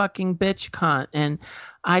you're a fucking bitch cunt. And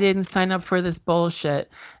I didn't sign up for this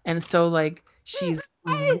bullshit. And so like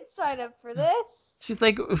I didn't sign up for this. She's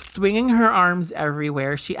like swinging her arms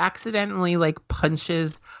everywhere. She accidentally like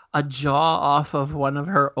punches a jaw off of one of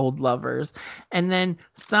her old lovers. And then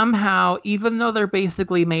somehow, even though they're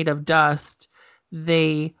basically made of dust,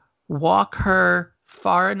 they walk her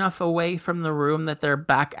far enough away from the room that they're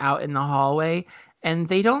back out in the hallway, and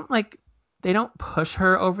they don't push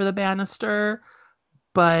her over the banister,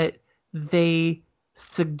 but they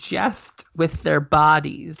suggest with their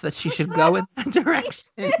bodies that she should go in that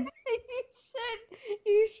direction.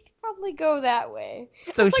 You should probably go that way.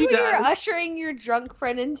 So it's she like when does. you're ushering your drunk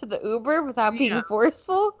friend into the Uber without being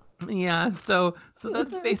forceful. Yeah, so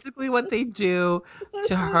that's basically what they do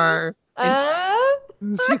to her.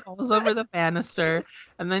 She falls over the banister,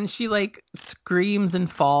 and then she like screams and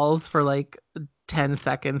falls for like 10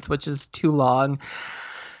 seconds, which is too long.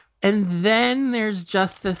 And then there's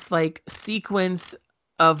just this like sequence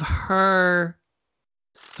of her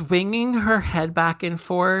swinging her head back and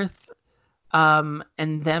forth,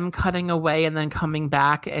 and them cutting away and then coming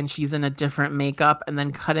back, and she's in a different makeup, and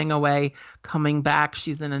then cutting away, coming back,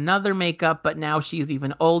 she's in another makeup, but now she's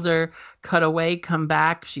even older. Cut away, come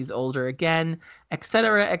back, she's older again,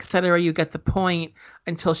 etc., etc. You get the point,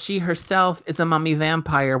 until she herself is a mummy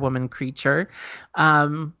vampire woman creature.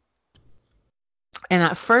 And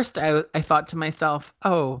at first I thought to myself,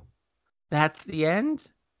 oh, that's the end?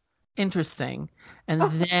 Interesting. And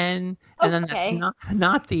then that's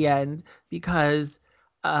not the end, because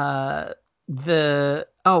I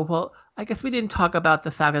guess we didn't talk about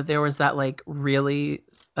the fact that there was that like really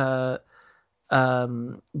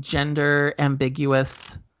gender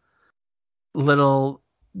ambiguous little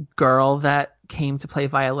girl that came to play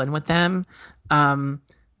violin with them.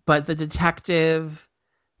 But the detective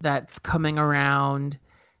that's coming around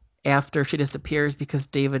after she disappears because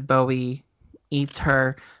David Bowie eats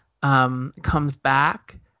her, comes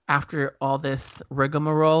back after all this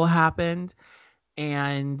rigmarole happened,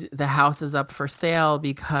 and the house is up for sale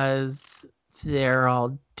because they're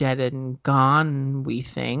all dead and gone, we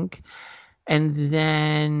think. And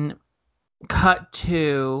then cut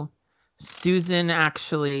to Susan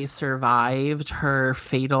actually survived her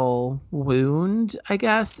fatal wound, I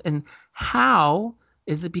guess. And how?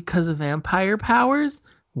 Is it because of vampire powers?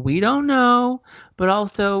 We don't know. But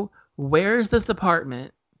also, where's this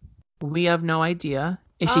apartment? We have no idea.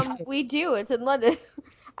 We do. It's in London.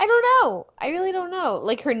 I don't know. I really don't know.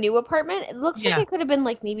 Like her new apartment, it looks like it could have been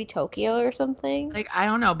like maybe Tokyo or something. Like, I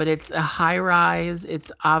don't know, but it's a high rise.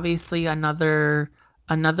 It's obviously another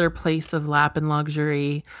place of lap and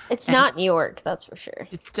luxury. It's not New York, that's for sure.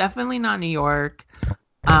 It's definitely not New York.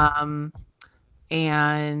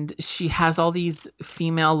 And she has all these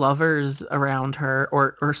female lovers around her,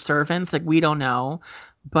 or servants. Like, we don't know,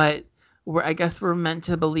 but I guess we're meant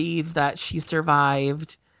to believe that she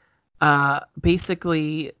survived,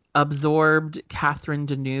 basically absorbed Catherine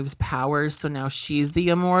Deneuve's powers, so now she's the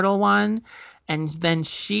immortal one. And then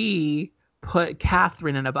she put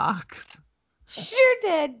Catherine in a box. Sure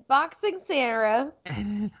did. Boxing Sarah.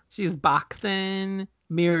 And she's boxing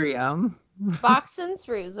Miriam. Boxing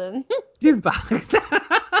Susan. She's boxing.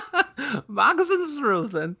 Boxing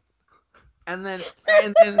Susan. And then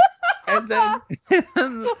I totally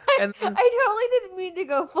didn't mean to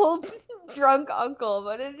go full drunk uncle,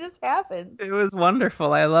 but it just happened. It was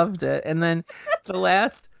wonderful. I loved it. And then the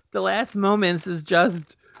last moments is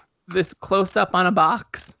just this close up on a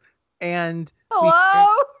box, and hello.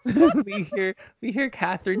 We hear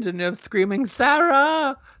Catherine Deneuve screaming,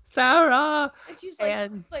 "Sarah, Sarah!" And she's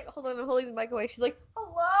like, it's like, hold on, I'm holding the mic away. She's like,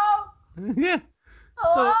 hello. Yeah.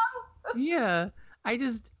 Hello. So, yeah.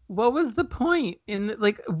 What was the point in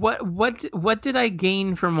what did I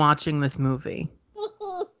gain from watching this movie?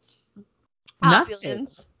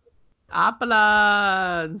 Opulence.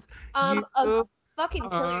 Opulence. A fucking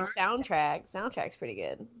killer soundtrack. Soundtrack's pretty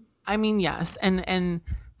good. I mean, yes, and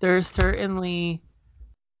there's certainly,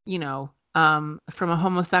 from a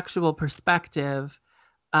homosexual perspective,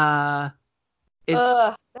 that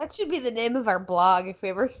should be the name of our blog if we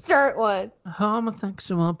ever start one.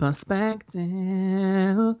 Homosexual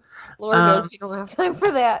perspective. Lord knows we don't have time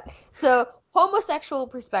for that. So, homosexual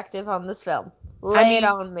perspective on this film. Lay it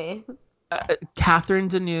on me. Catherine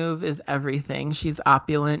Deneuve is everything. She's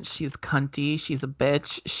opulent. She's cunty. She's a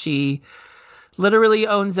bitch. She literally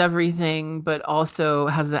owns everything, but also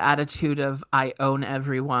has the attitude of I own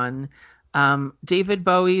everyone. David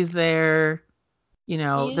Bowie's there.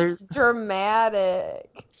 He's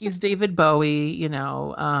dramatic. He's David Bowie.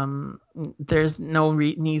 There's no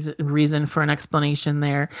reason for an explanation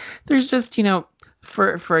there. There's just,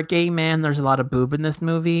 for a gay man, there's a lot of boob in this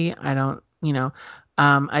movie. I don't,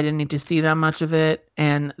 I didn't need to see that much of it,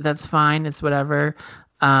 and that's fine. It's whatever.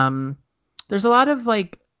 There's a lot of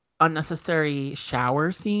unnecessary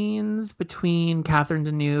shower scenes between Catherine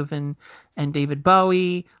Deneuve and David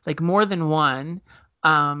Bowie, more than one.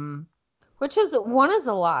 One is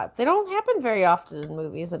a lot. They don't happen very often in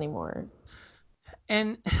movies anymore.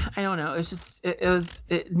 And I don't know. It's just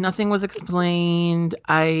nothing was explained.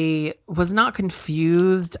 I was not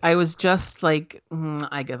confused. I was just I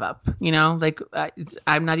give up.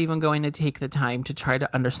 I'm not even going to take the time to try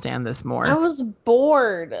to understand this more. I was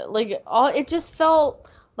bored. It just felt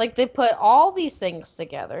like they put all these things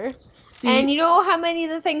together. See, and you know how many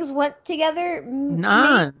of the things went together?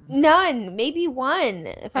 None. None. Maybe one,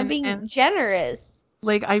 if I'm being generous.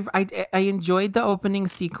 I enjoyed the opening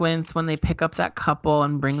sequence when they pick up that couple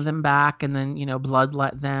and bring them back, and then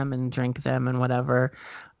bloodlet them and drink them and whatever.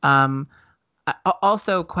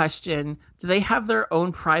 Also, question: do they have their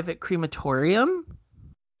own private crematorium?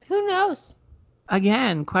 Who knows?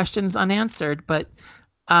 Again, questions unanswered. But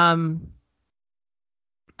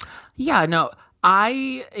yeah, no.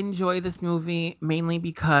 I enjoy this movie mainly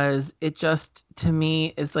because it just, to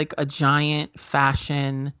me, is like a giant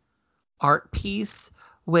fashion art piece,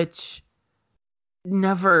 which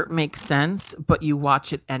never makes sense, but you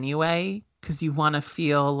watch it anyway because you want to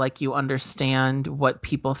feel like you understand what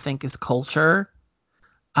people think is culture,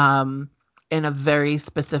 in a very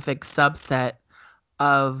specific subset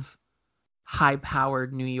of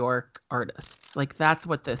high-powered New York artists. That's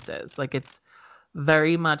what this is. It's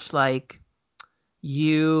very much like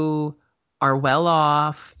you are well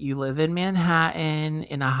off, you live in Manhattan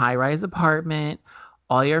in a high-rise apartment,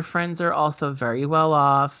 all your friends are also very well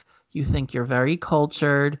off, you think you're very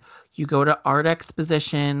cultured, you go to art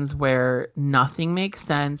expositions where nothing makes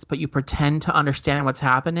sense, but you pretend to understand what's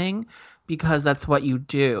happening because that's what you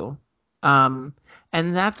do. And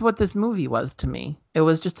that's what this movie was to me. It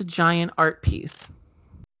was just a giant art piece.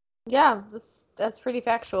 Yeah, that's pretty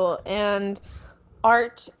factual. And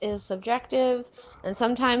art is subjective, and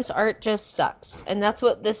sometimes art just sucks. And that's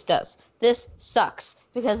what this does. This sucks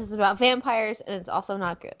because it's about vampires and it's also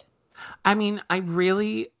not good. I mean, I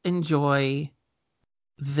really enjoy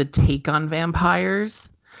the take on vampires.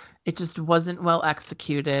 It just wasn't well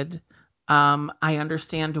executed. I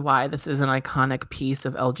understand why this is an iconic piece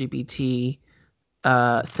of LGBT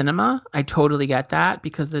cinema. I totally get that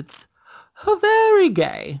because it's very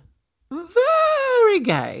gay. Very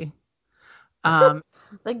gay.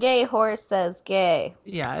 The gay horse says gay.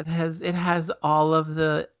 Yeah, it has all of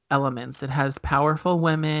the elements. It has powerful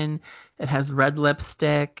women, it has red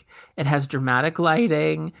lipstick, it has dramatic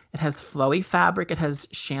lighting, it has flowy fabric, it has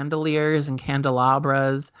chandeliers and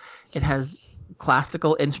candelabras, it has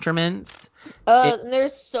classical instruments.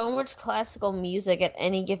 There's so much classical music at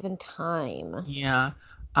any given time. Yeah.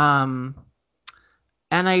 And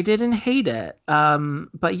I didn't hate it.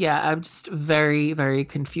 But yeah, I'm just very, very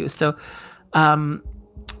confused. So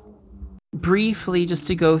briefly, just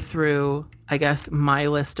to go through, I guess, my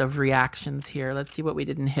list of reactions here. Let's see what we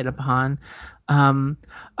didn't hit upon.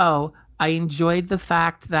 I enjoyed the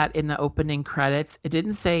fact that in the opening credits, it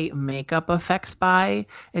didn't say makeup effects by,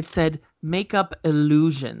 it said makeup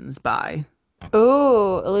illusions by.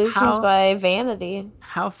 Ooh, illusions by Vanity.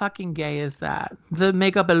 How fucking gay is that? The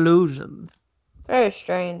makeup illusions. Very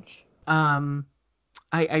strange.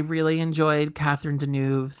 I really enjoyed Catherine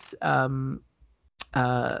Deneuve's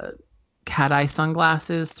cat eye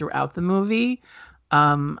sunglasses throughout the movie.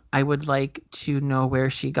 I would like to know where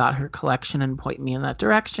she got her collection and point me in that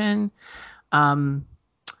direction.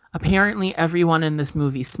 Apparently everyone in this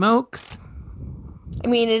movie smokes. I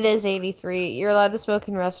mean, it is 83. You're allowed to smoke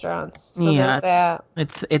in restaurants. So there's that.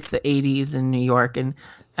 It's the 80s in New York. And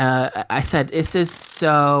I said, this is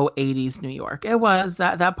so 80s New York. It was.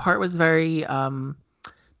 That part was very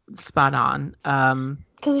spot on.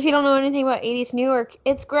 Because if you don't know anything about 80s New York,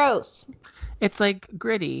 it's gross. It's like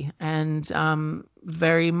gritty and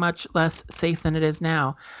very much less safe than it is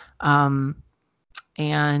now. And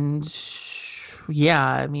yeah,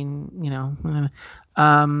 I mean,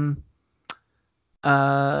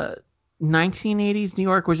 1980s New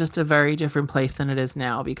York was just a very different place than it is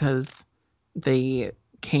now because they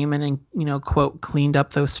came in and, quote, cleaned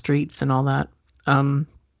up those streets and all that.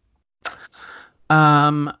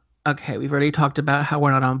 Okay, we've already talked about how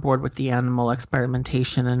we're not on board with the animal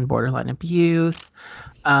experimentation and borderline abuse.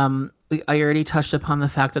 I already touched upon the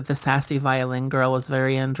fact that the sassy violin girl was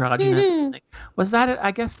very androgynous. Mm-hmm. Was that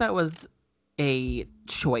I guess that was a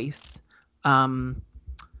choice. But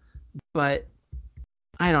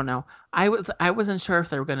I don't know. I wasn't sure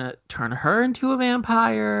if they were gonna turn her into a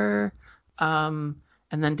vampire. And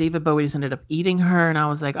then David Bowie ended up eating her, and I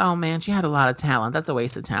was like, oh man, she had a lot of talent. That's a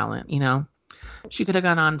waste of talent, She could have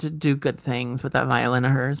gone on to do good things with that violin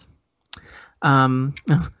of hers.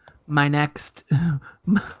 My next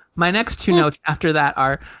two notes after that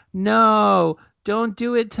are, no, don't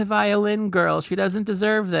do it to violin girl. She doesn't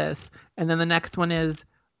deserve this. And then the next one is,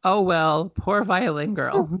 oh well, poor violin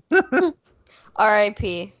girl.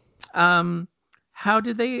 R.I.P. How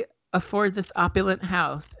did they afford this opulent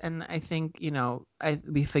house? And I think,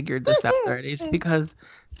 we figured this out already. It's because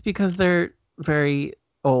they're very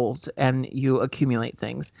old and you accumulate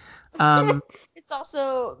things. It's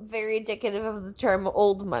also very indicative of the term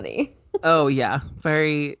old money. Oh yeah,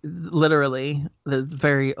 very literally the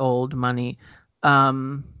very old money.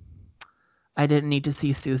 I didn't need to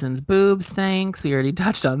see Susan's boobs, thanks. We already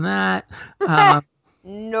touched on that.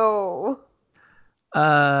 No.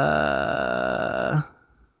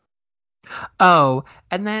 Oh,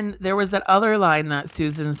 and then there was that other line that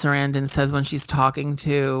Susan Sarandon says when she's talking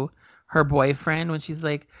to her boyfriend, when she's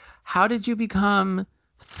like, how did you become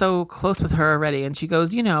so close with her already? And she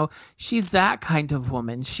goes, she's that kind of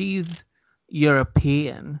woman. She's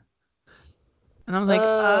European. And I was like,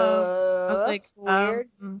 weird.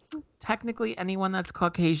 Technically anyone that's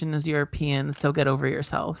Caucasian is European, so get over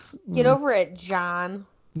yourself. Get over it, John.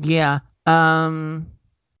 Yeah.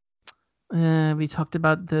 We talked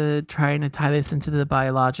about the trying to tie this into the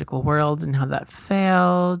biological world and how that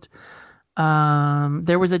failed.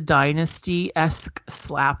 There was a Dynasty-esque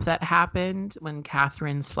slap that happened when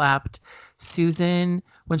Catherine slapped Susan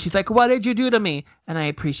when she's like, what did you do to me? And I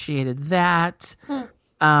appreciated that.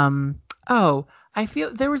 I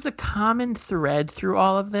feel there was a common thread through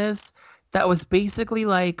all of this that was basically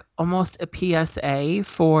like almost a PSA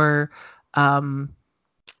for,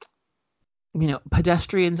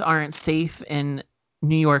 pedestrians aren't safe in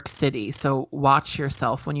New York City. So watch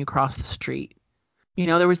yourself when you cross the street.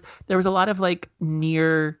 There was a lot of like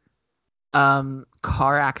near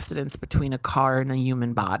car accidents between a car and a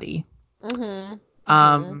human body.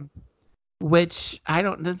 Mm-hmm. Which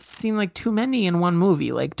that seemed like too many in one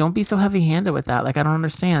movie. Like, don't be so heavy-handed with that. Like, I don't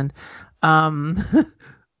understand. And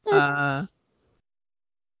then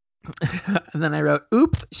I wrote,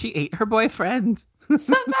 oops, she ate her boyfriend.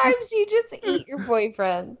 Sometimes you just eat your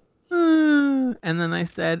boyfriend. And then I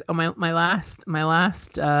said, oh, my last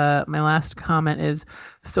comment is,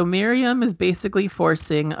 so Miriam is basically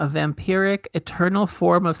forcing a vampiric eternal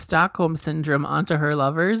form of Stockholm syndrome onto her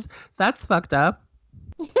lovers. That's fucked up.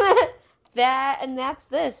 That's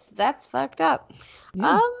fucked up.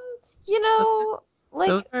 Yeah. Like,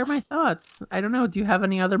 those are my thoughts. I don't know. Do you have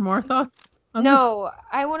any other more thoughts? No,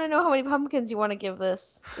 I want to know how many pumpkins you want to give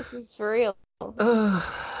this. This is for real.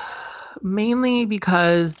 Mainly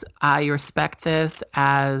because I respect this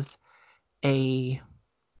as a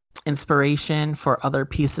inspiration for other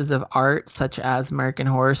pieces of art, such as American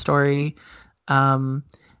Horror Story. And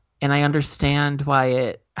I understand why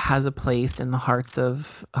it has a place in the hearts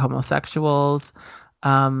of homosexuals.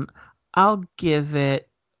 I'll give it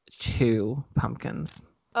 2 pumpkins.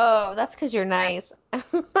 Oh, that's because you're nice. I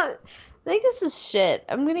think this is shit.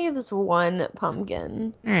 I'm gonna give this 1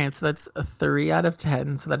 pumpkin. All right, so that's a 3 out of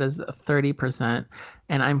 10. So that is 30%.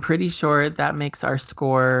 And I'm pretty sure that makes our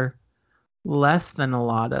score less than a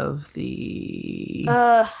lot of the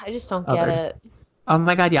I just don't get it. Oh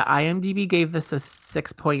my god, yeah. IMDb gave this a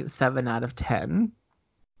 6.7 out of 10.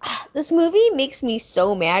 This movie makes me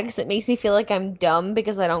so mad because it makes me feel like I'm dumb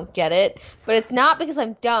because I don't get it. But it's not because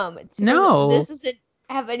I'm dumb. It's this doesn't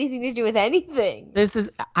have anything to do with anything.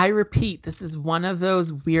 I repeat, this is one of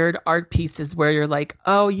those weird art pieces where you're like,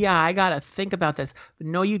 oh yeah, I gotta think about this. But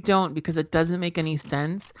no, you don't, because it doesn't make any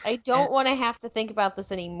sense. I don't want to have to think about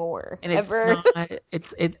this anymore. And ever.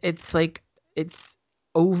 It's like it's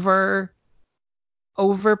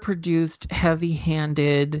overproduced,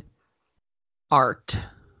 heavy-handed art.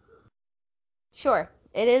 Sure,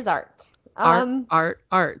 it is art.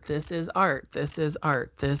 Art. This is art. This is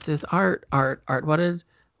art. This is art. Art. What is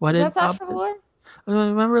that Sasha Velour?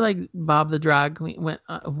 Remember, like Bob the drag queen when it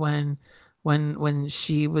was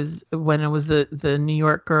the New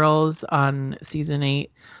York girls on season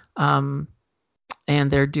 8, and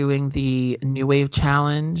they're doing the New Wave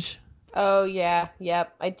Challenge. Oh yeah,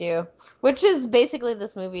 yep, I do. Which is basically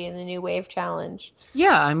this movie in the New Wave Challenge.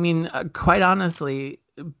 Yeah, I mean, quite honestly,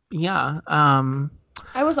 yeah.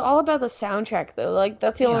 I was all about the soundtrack though. Like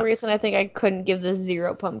that's the only reason I think I couldn't give this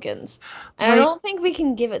 0 pumpkins. And I don't think we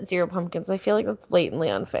can give it 0 pumpkins. I feel like that's blatantly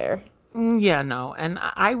unfair. Yeah, no. And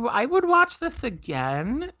I would watch this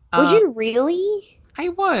again. Would you really? I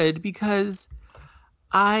would, because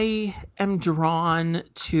I am drawn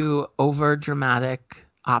to over dramatic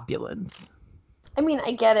opulence. I mean,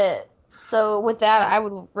 I get it. So with that, I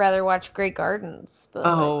would rather watch Grey Gardens. But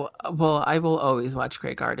well, I will always watch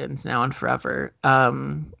Grey Gardens now and forever.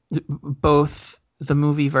 Both the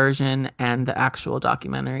movie version and the actual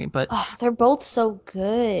documentary, but they're both so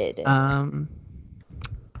good.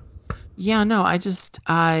 Yeah, no, I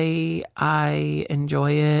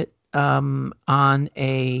enjoy it on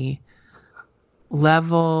a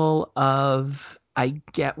level of I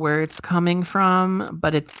get where it's coming from,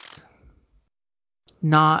 but it's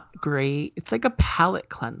not great. It's like a palate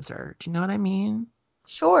cleanser. Do you know what I mean?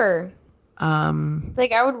 Sure.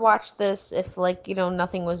 Like I would watch this if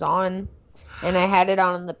nothing was on and I had it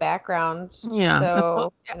on in the background. Yeah.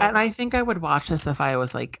 So and I think I would watch this if I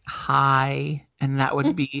was like high, and that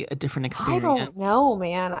would be a different experience. I don't know,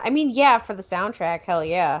 man. I mean, yeah, for the soundtrack, hell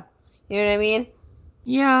yeah. You know what I mean?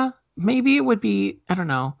 Yeah. Maybe it would be, I don't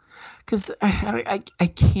know. Because I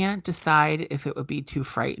can't decide if it would be too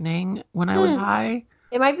frightening when I was high.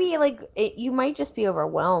 It might be you might just be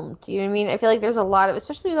overwhelmed. You know what I mean? I feel like there's a lot of,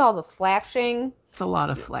 especially with all the flashing. It's a lot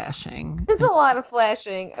of flashing. It's a lot of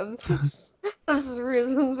flashing of Sarandon's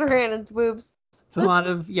boobs. There's a lot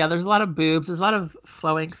of boobs. There's a lot of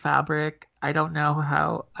flowing fabric. I don't know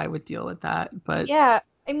how I would deal with that, but yeah,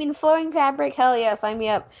 I mean, flowing fabric, hell yeah, sign me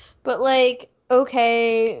up. But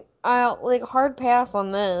okay, I'll hard pass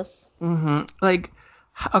on this. Mm-hmm.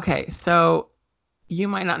 Okay, so you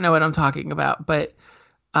might not know what I'm talking about, but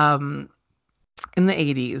in the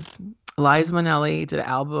 80s, Liza Minnelli did an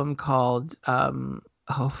album called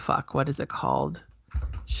what is it called?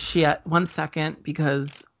 Shit, 1 second,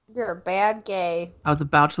 because you're a bad gay. I was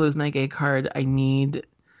about to lose my gay card. I need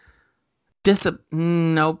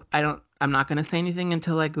nope, I'm not gonna say anything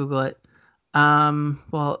until I Google it.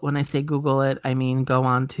 Well, when I say Google it, I mean go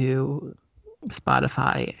on to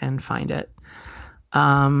Spotify and find it.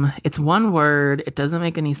 It's one word. It doesn't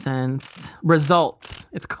make any sense. Results.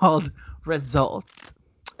 It's called Results.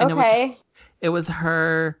 And okay. It was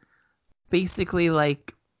her basically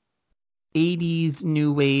 80s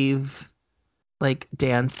new wave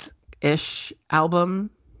dance-ish album.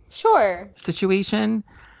 Sure. Situation.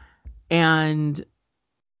 And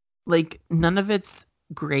none of it's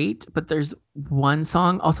great, but there's one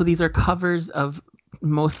song. Also, these are covers of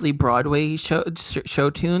mostly Broadway show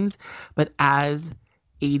tunes, but as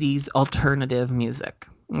 80s alternative music.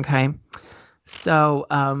 Okay. So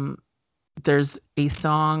there's a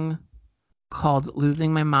song called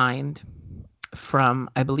Losing My Mind from,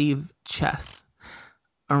 I believe, Chess.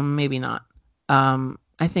 Or maybe not.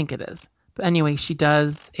 I think it is. But anyway, she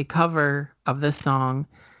does a cover of this song,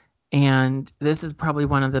 and this is probably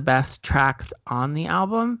one of the best tracks on the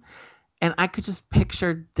album. And I could just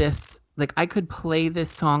picture this, I could play this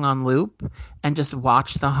song on loop and just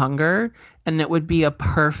watch The Hunger, and it would be a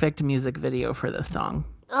perfect music video for this song.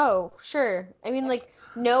 Oh, sure. I mean,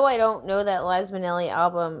 no, I don't know that Liza Minnelli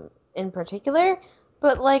album in particular,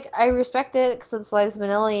 but I respect it because it's Liza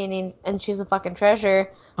Minnelli and she's a fucking treasure.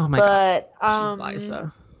 Oh my god, she's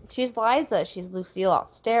Liza. she's Liza. She's Lucille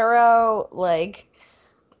Austero. Like,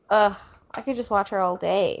 I could just watch her all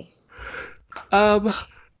day.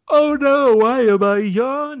 Oh no, why am I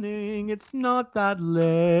yawning? It's not that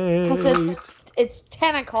late. Because it's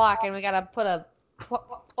 10 o'clock and we gotta put a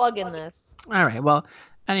plug in this. All right. Well,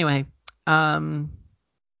 anyway, I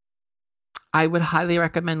would highly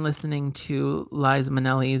recommend listening to Liza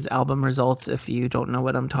Minnelli's album Results. If you don't know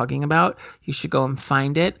what I'm talking about, you should go and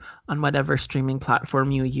find it on whatever streaming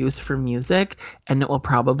platform you use for music, and it will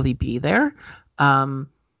probably be there. That's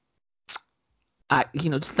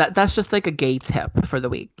just like a gay tip for the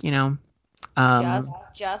week, you know.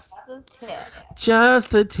 Just the tip.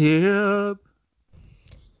 Just the tip.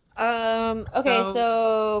 Okay,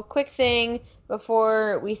 so quick thing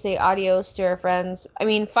before we say adios to our friends. I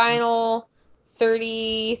mean, final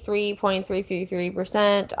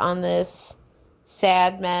 33.333% on this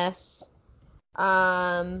sad mess.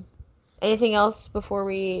 Anything else before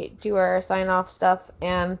we do our sign-off stuff?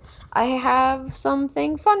 And I have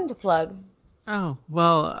something fun to plug. Oh,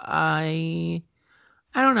 well, I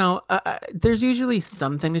don't know. There's usually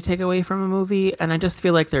something to take away from a movie, and I just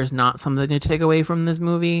feel like there's not something to take away from this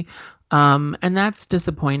movie. And that's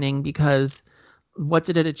disappointing because what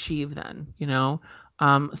did it achieve then, you know?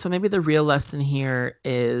 So maybe the real lesson here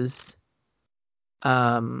is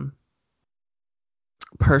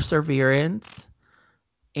perseverance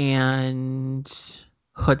and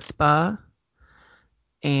chutzpah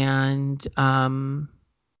and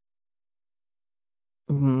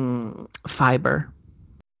fiber.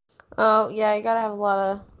 Oh, yeah, you gotta have a lot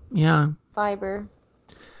of fiber.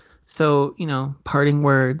 So, you know, parting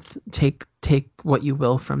words, take what you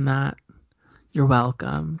will from that. You're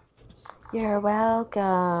welcome. You're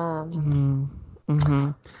welcome.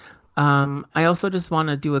 I also just want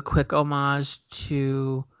to do a quick homage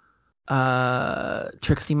to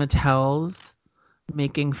Trixie Mattel's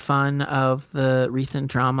making fun of the recent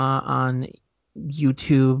drama on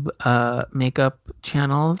YouTube makeup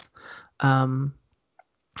channels. And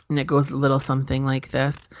it goes a little something like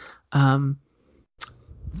this.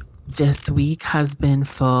 This week has been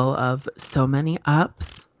full of so many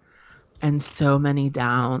ups and so many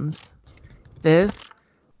downs. This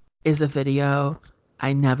is a video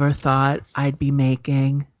I never thought I'd be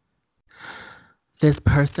making. This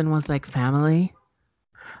person was like family.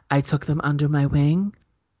 I took them under my wing,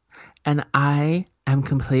 and I am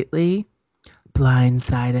completely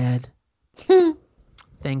blindsided.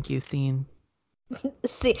 Thank you, Scene.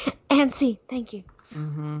 Scene. Thank you.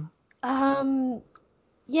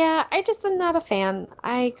 Yeah, I just am not a fan.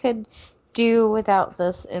 I could do without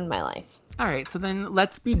this in my life. All right, so then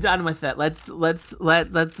let's be done with it. Let's let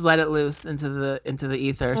it loose into the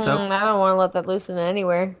ether. So I don't want to let that loose in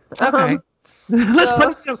anywhere. Okay.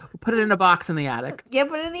 Let's put it in a box in the attic. Yeah,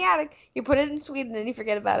 put it in the attic. You put it in Sweden and you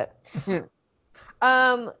forget about it.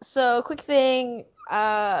 So quick thing.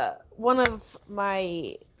 One of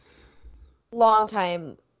my lifelong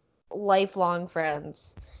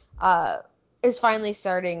friends, is finally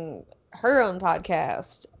starting her own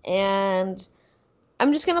podcast, and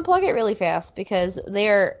I'm just gonna plug it really fast because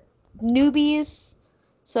they're newbies.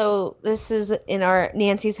 So this is in our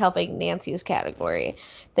Nancy's Helping Nancy's category.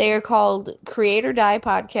 They are called Create or Die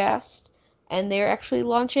Podcast, and they're actually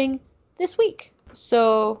launching this week.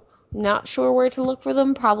 So not sure where to look for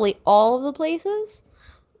them. Probably all of the places.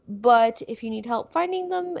 But if you need help finding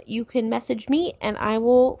them, you can message me and I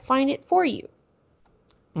will find it for you.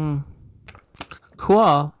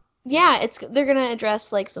 Cool. Yeah, they're going to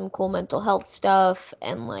address like some cool mental health stuff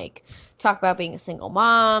and like talk about being a single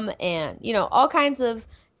mom and, you know, all kinds of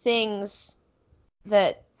things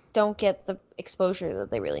that don't get the exposure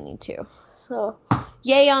that they really need to. So,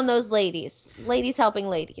 yay on those ladies. Ladies helping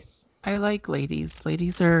ladies. I like ladies.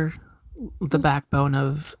 Ladies are the backbone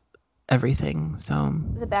of everything. So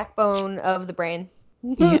the backbone of the brain.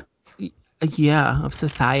 Yeah, of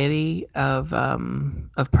society, of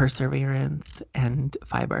perseverance and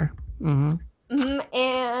fiber. And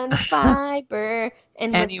fiber.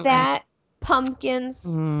 And with that,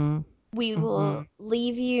 pumpkins, we will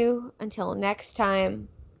leave you until next time.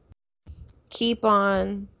 Keep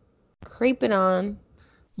on creeping on.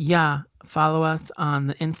 Yeah, follow us on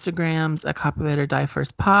the Instagrams at Copulator Die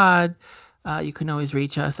First Pod. You can always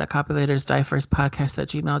reach us at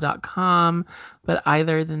copulatorsdiefirstpodcast@gmail.com. But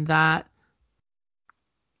either than that,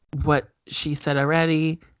 what she said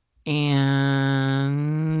already,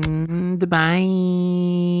 and bye.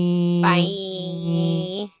 Bye.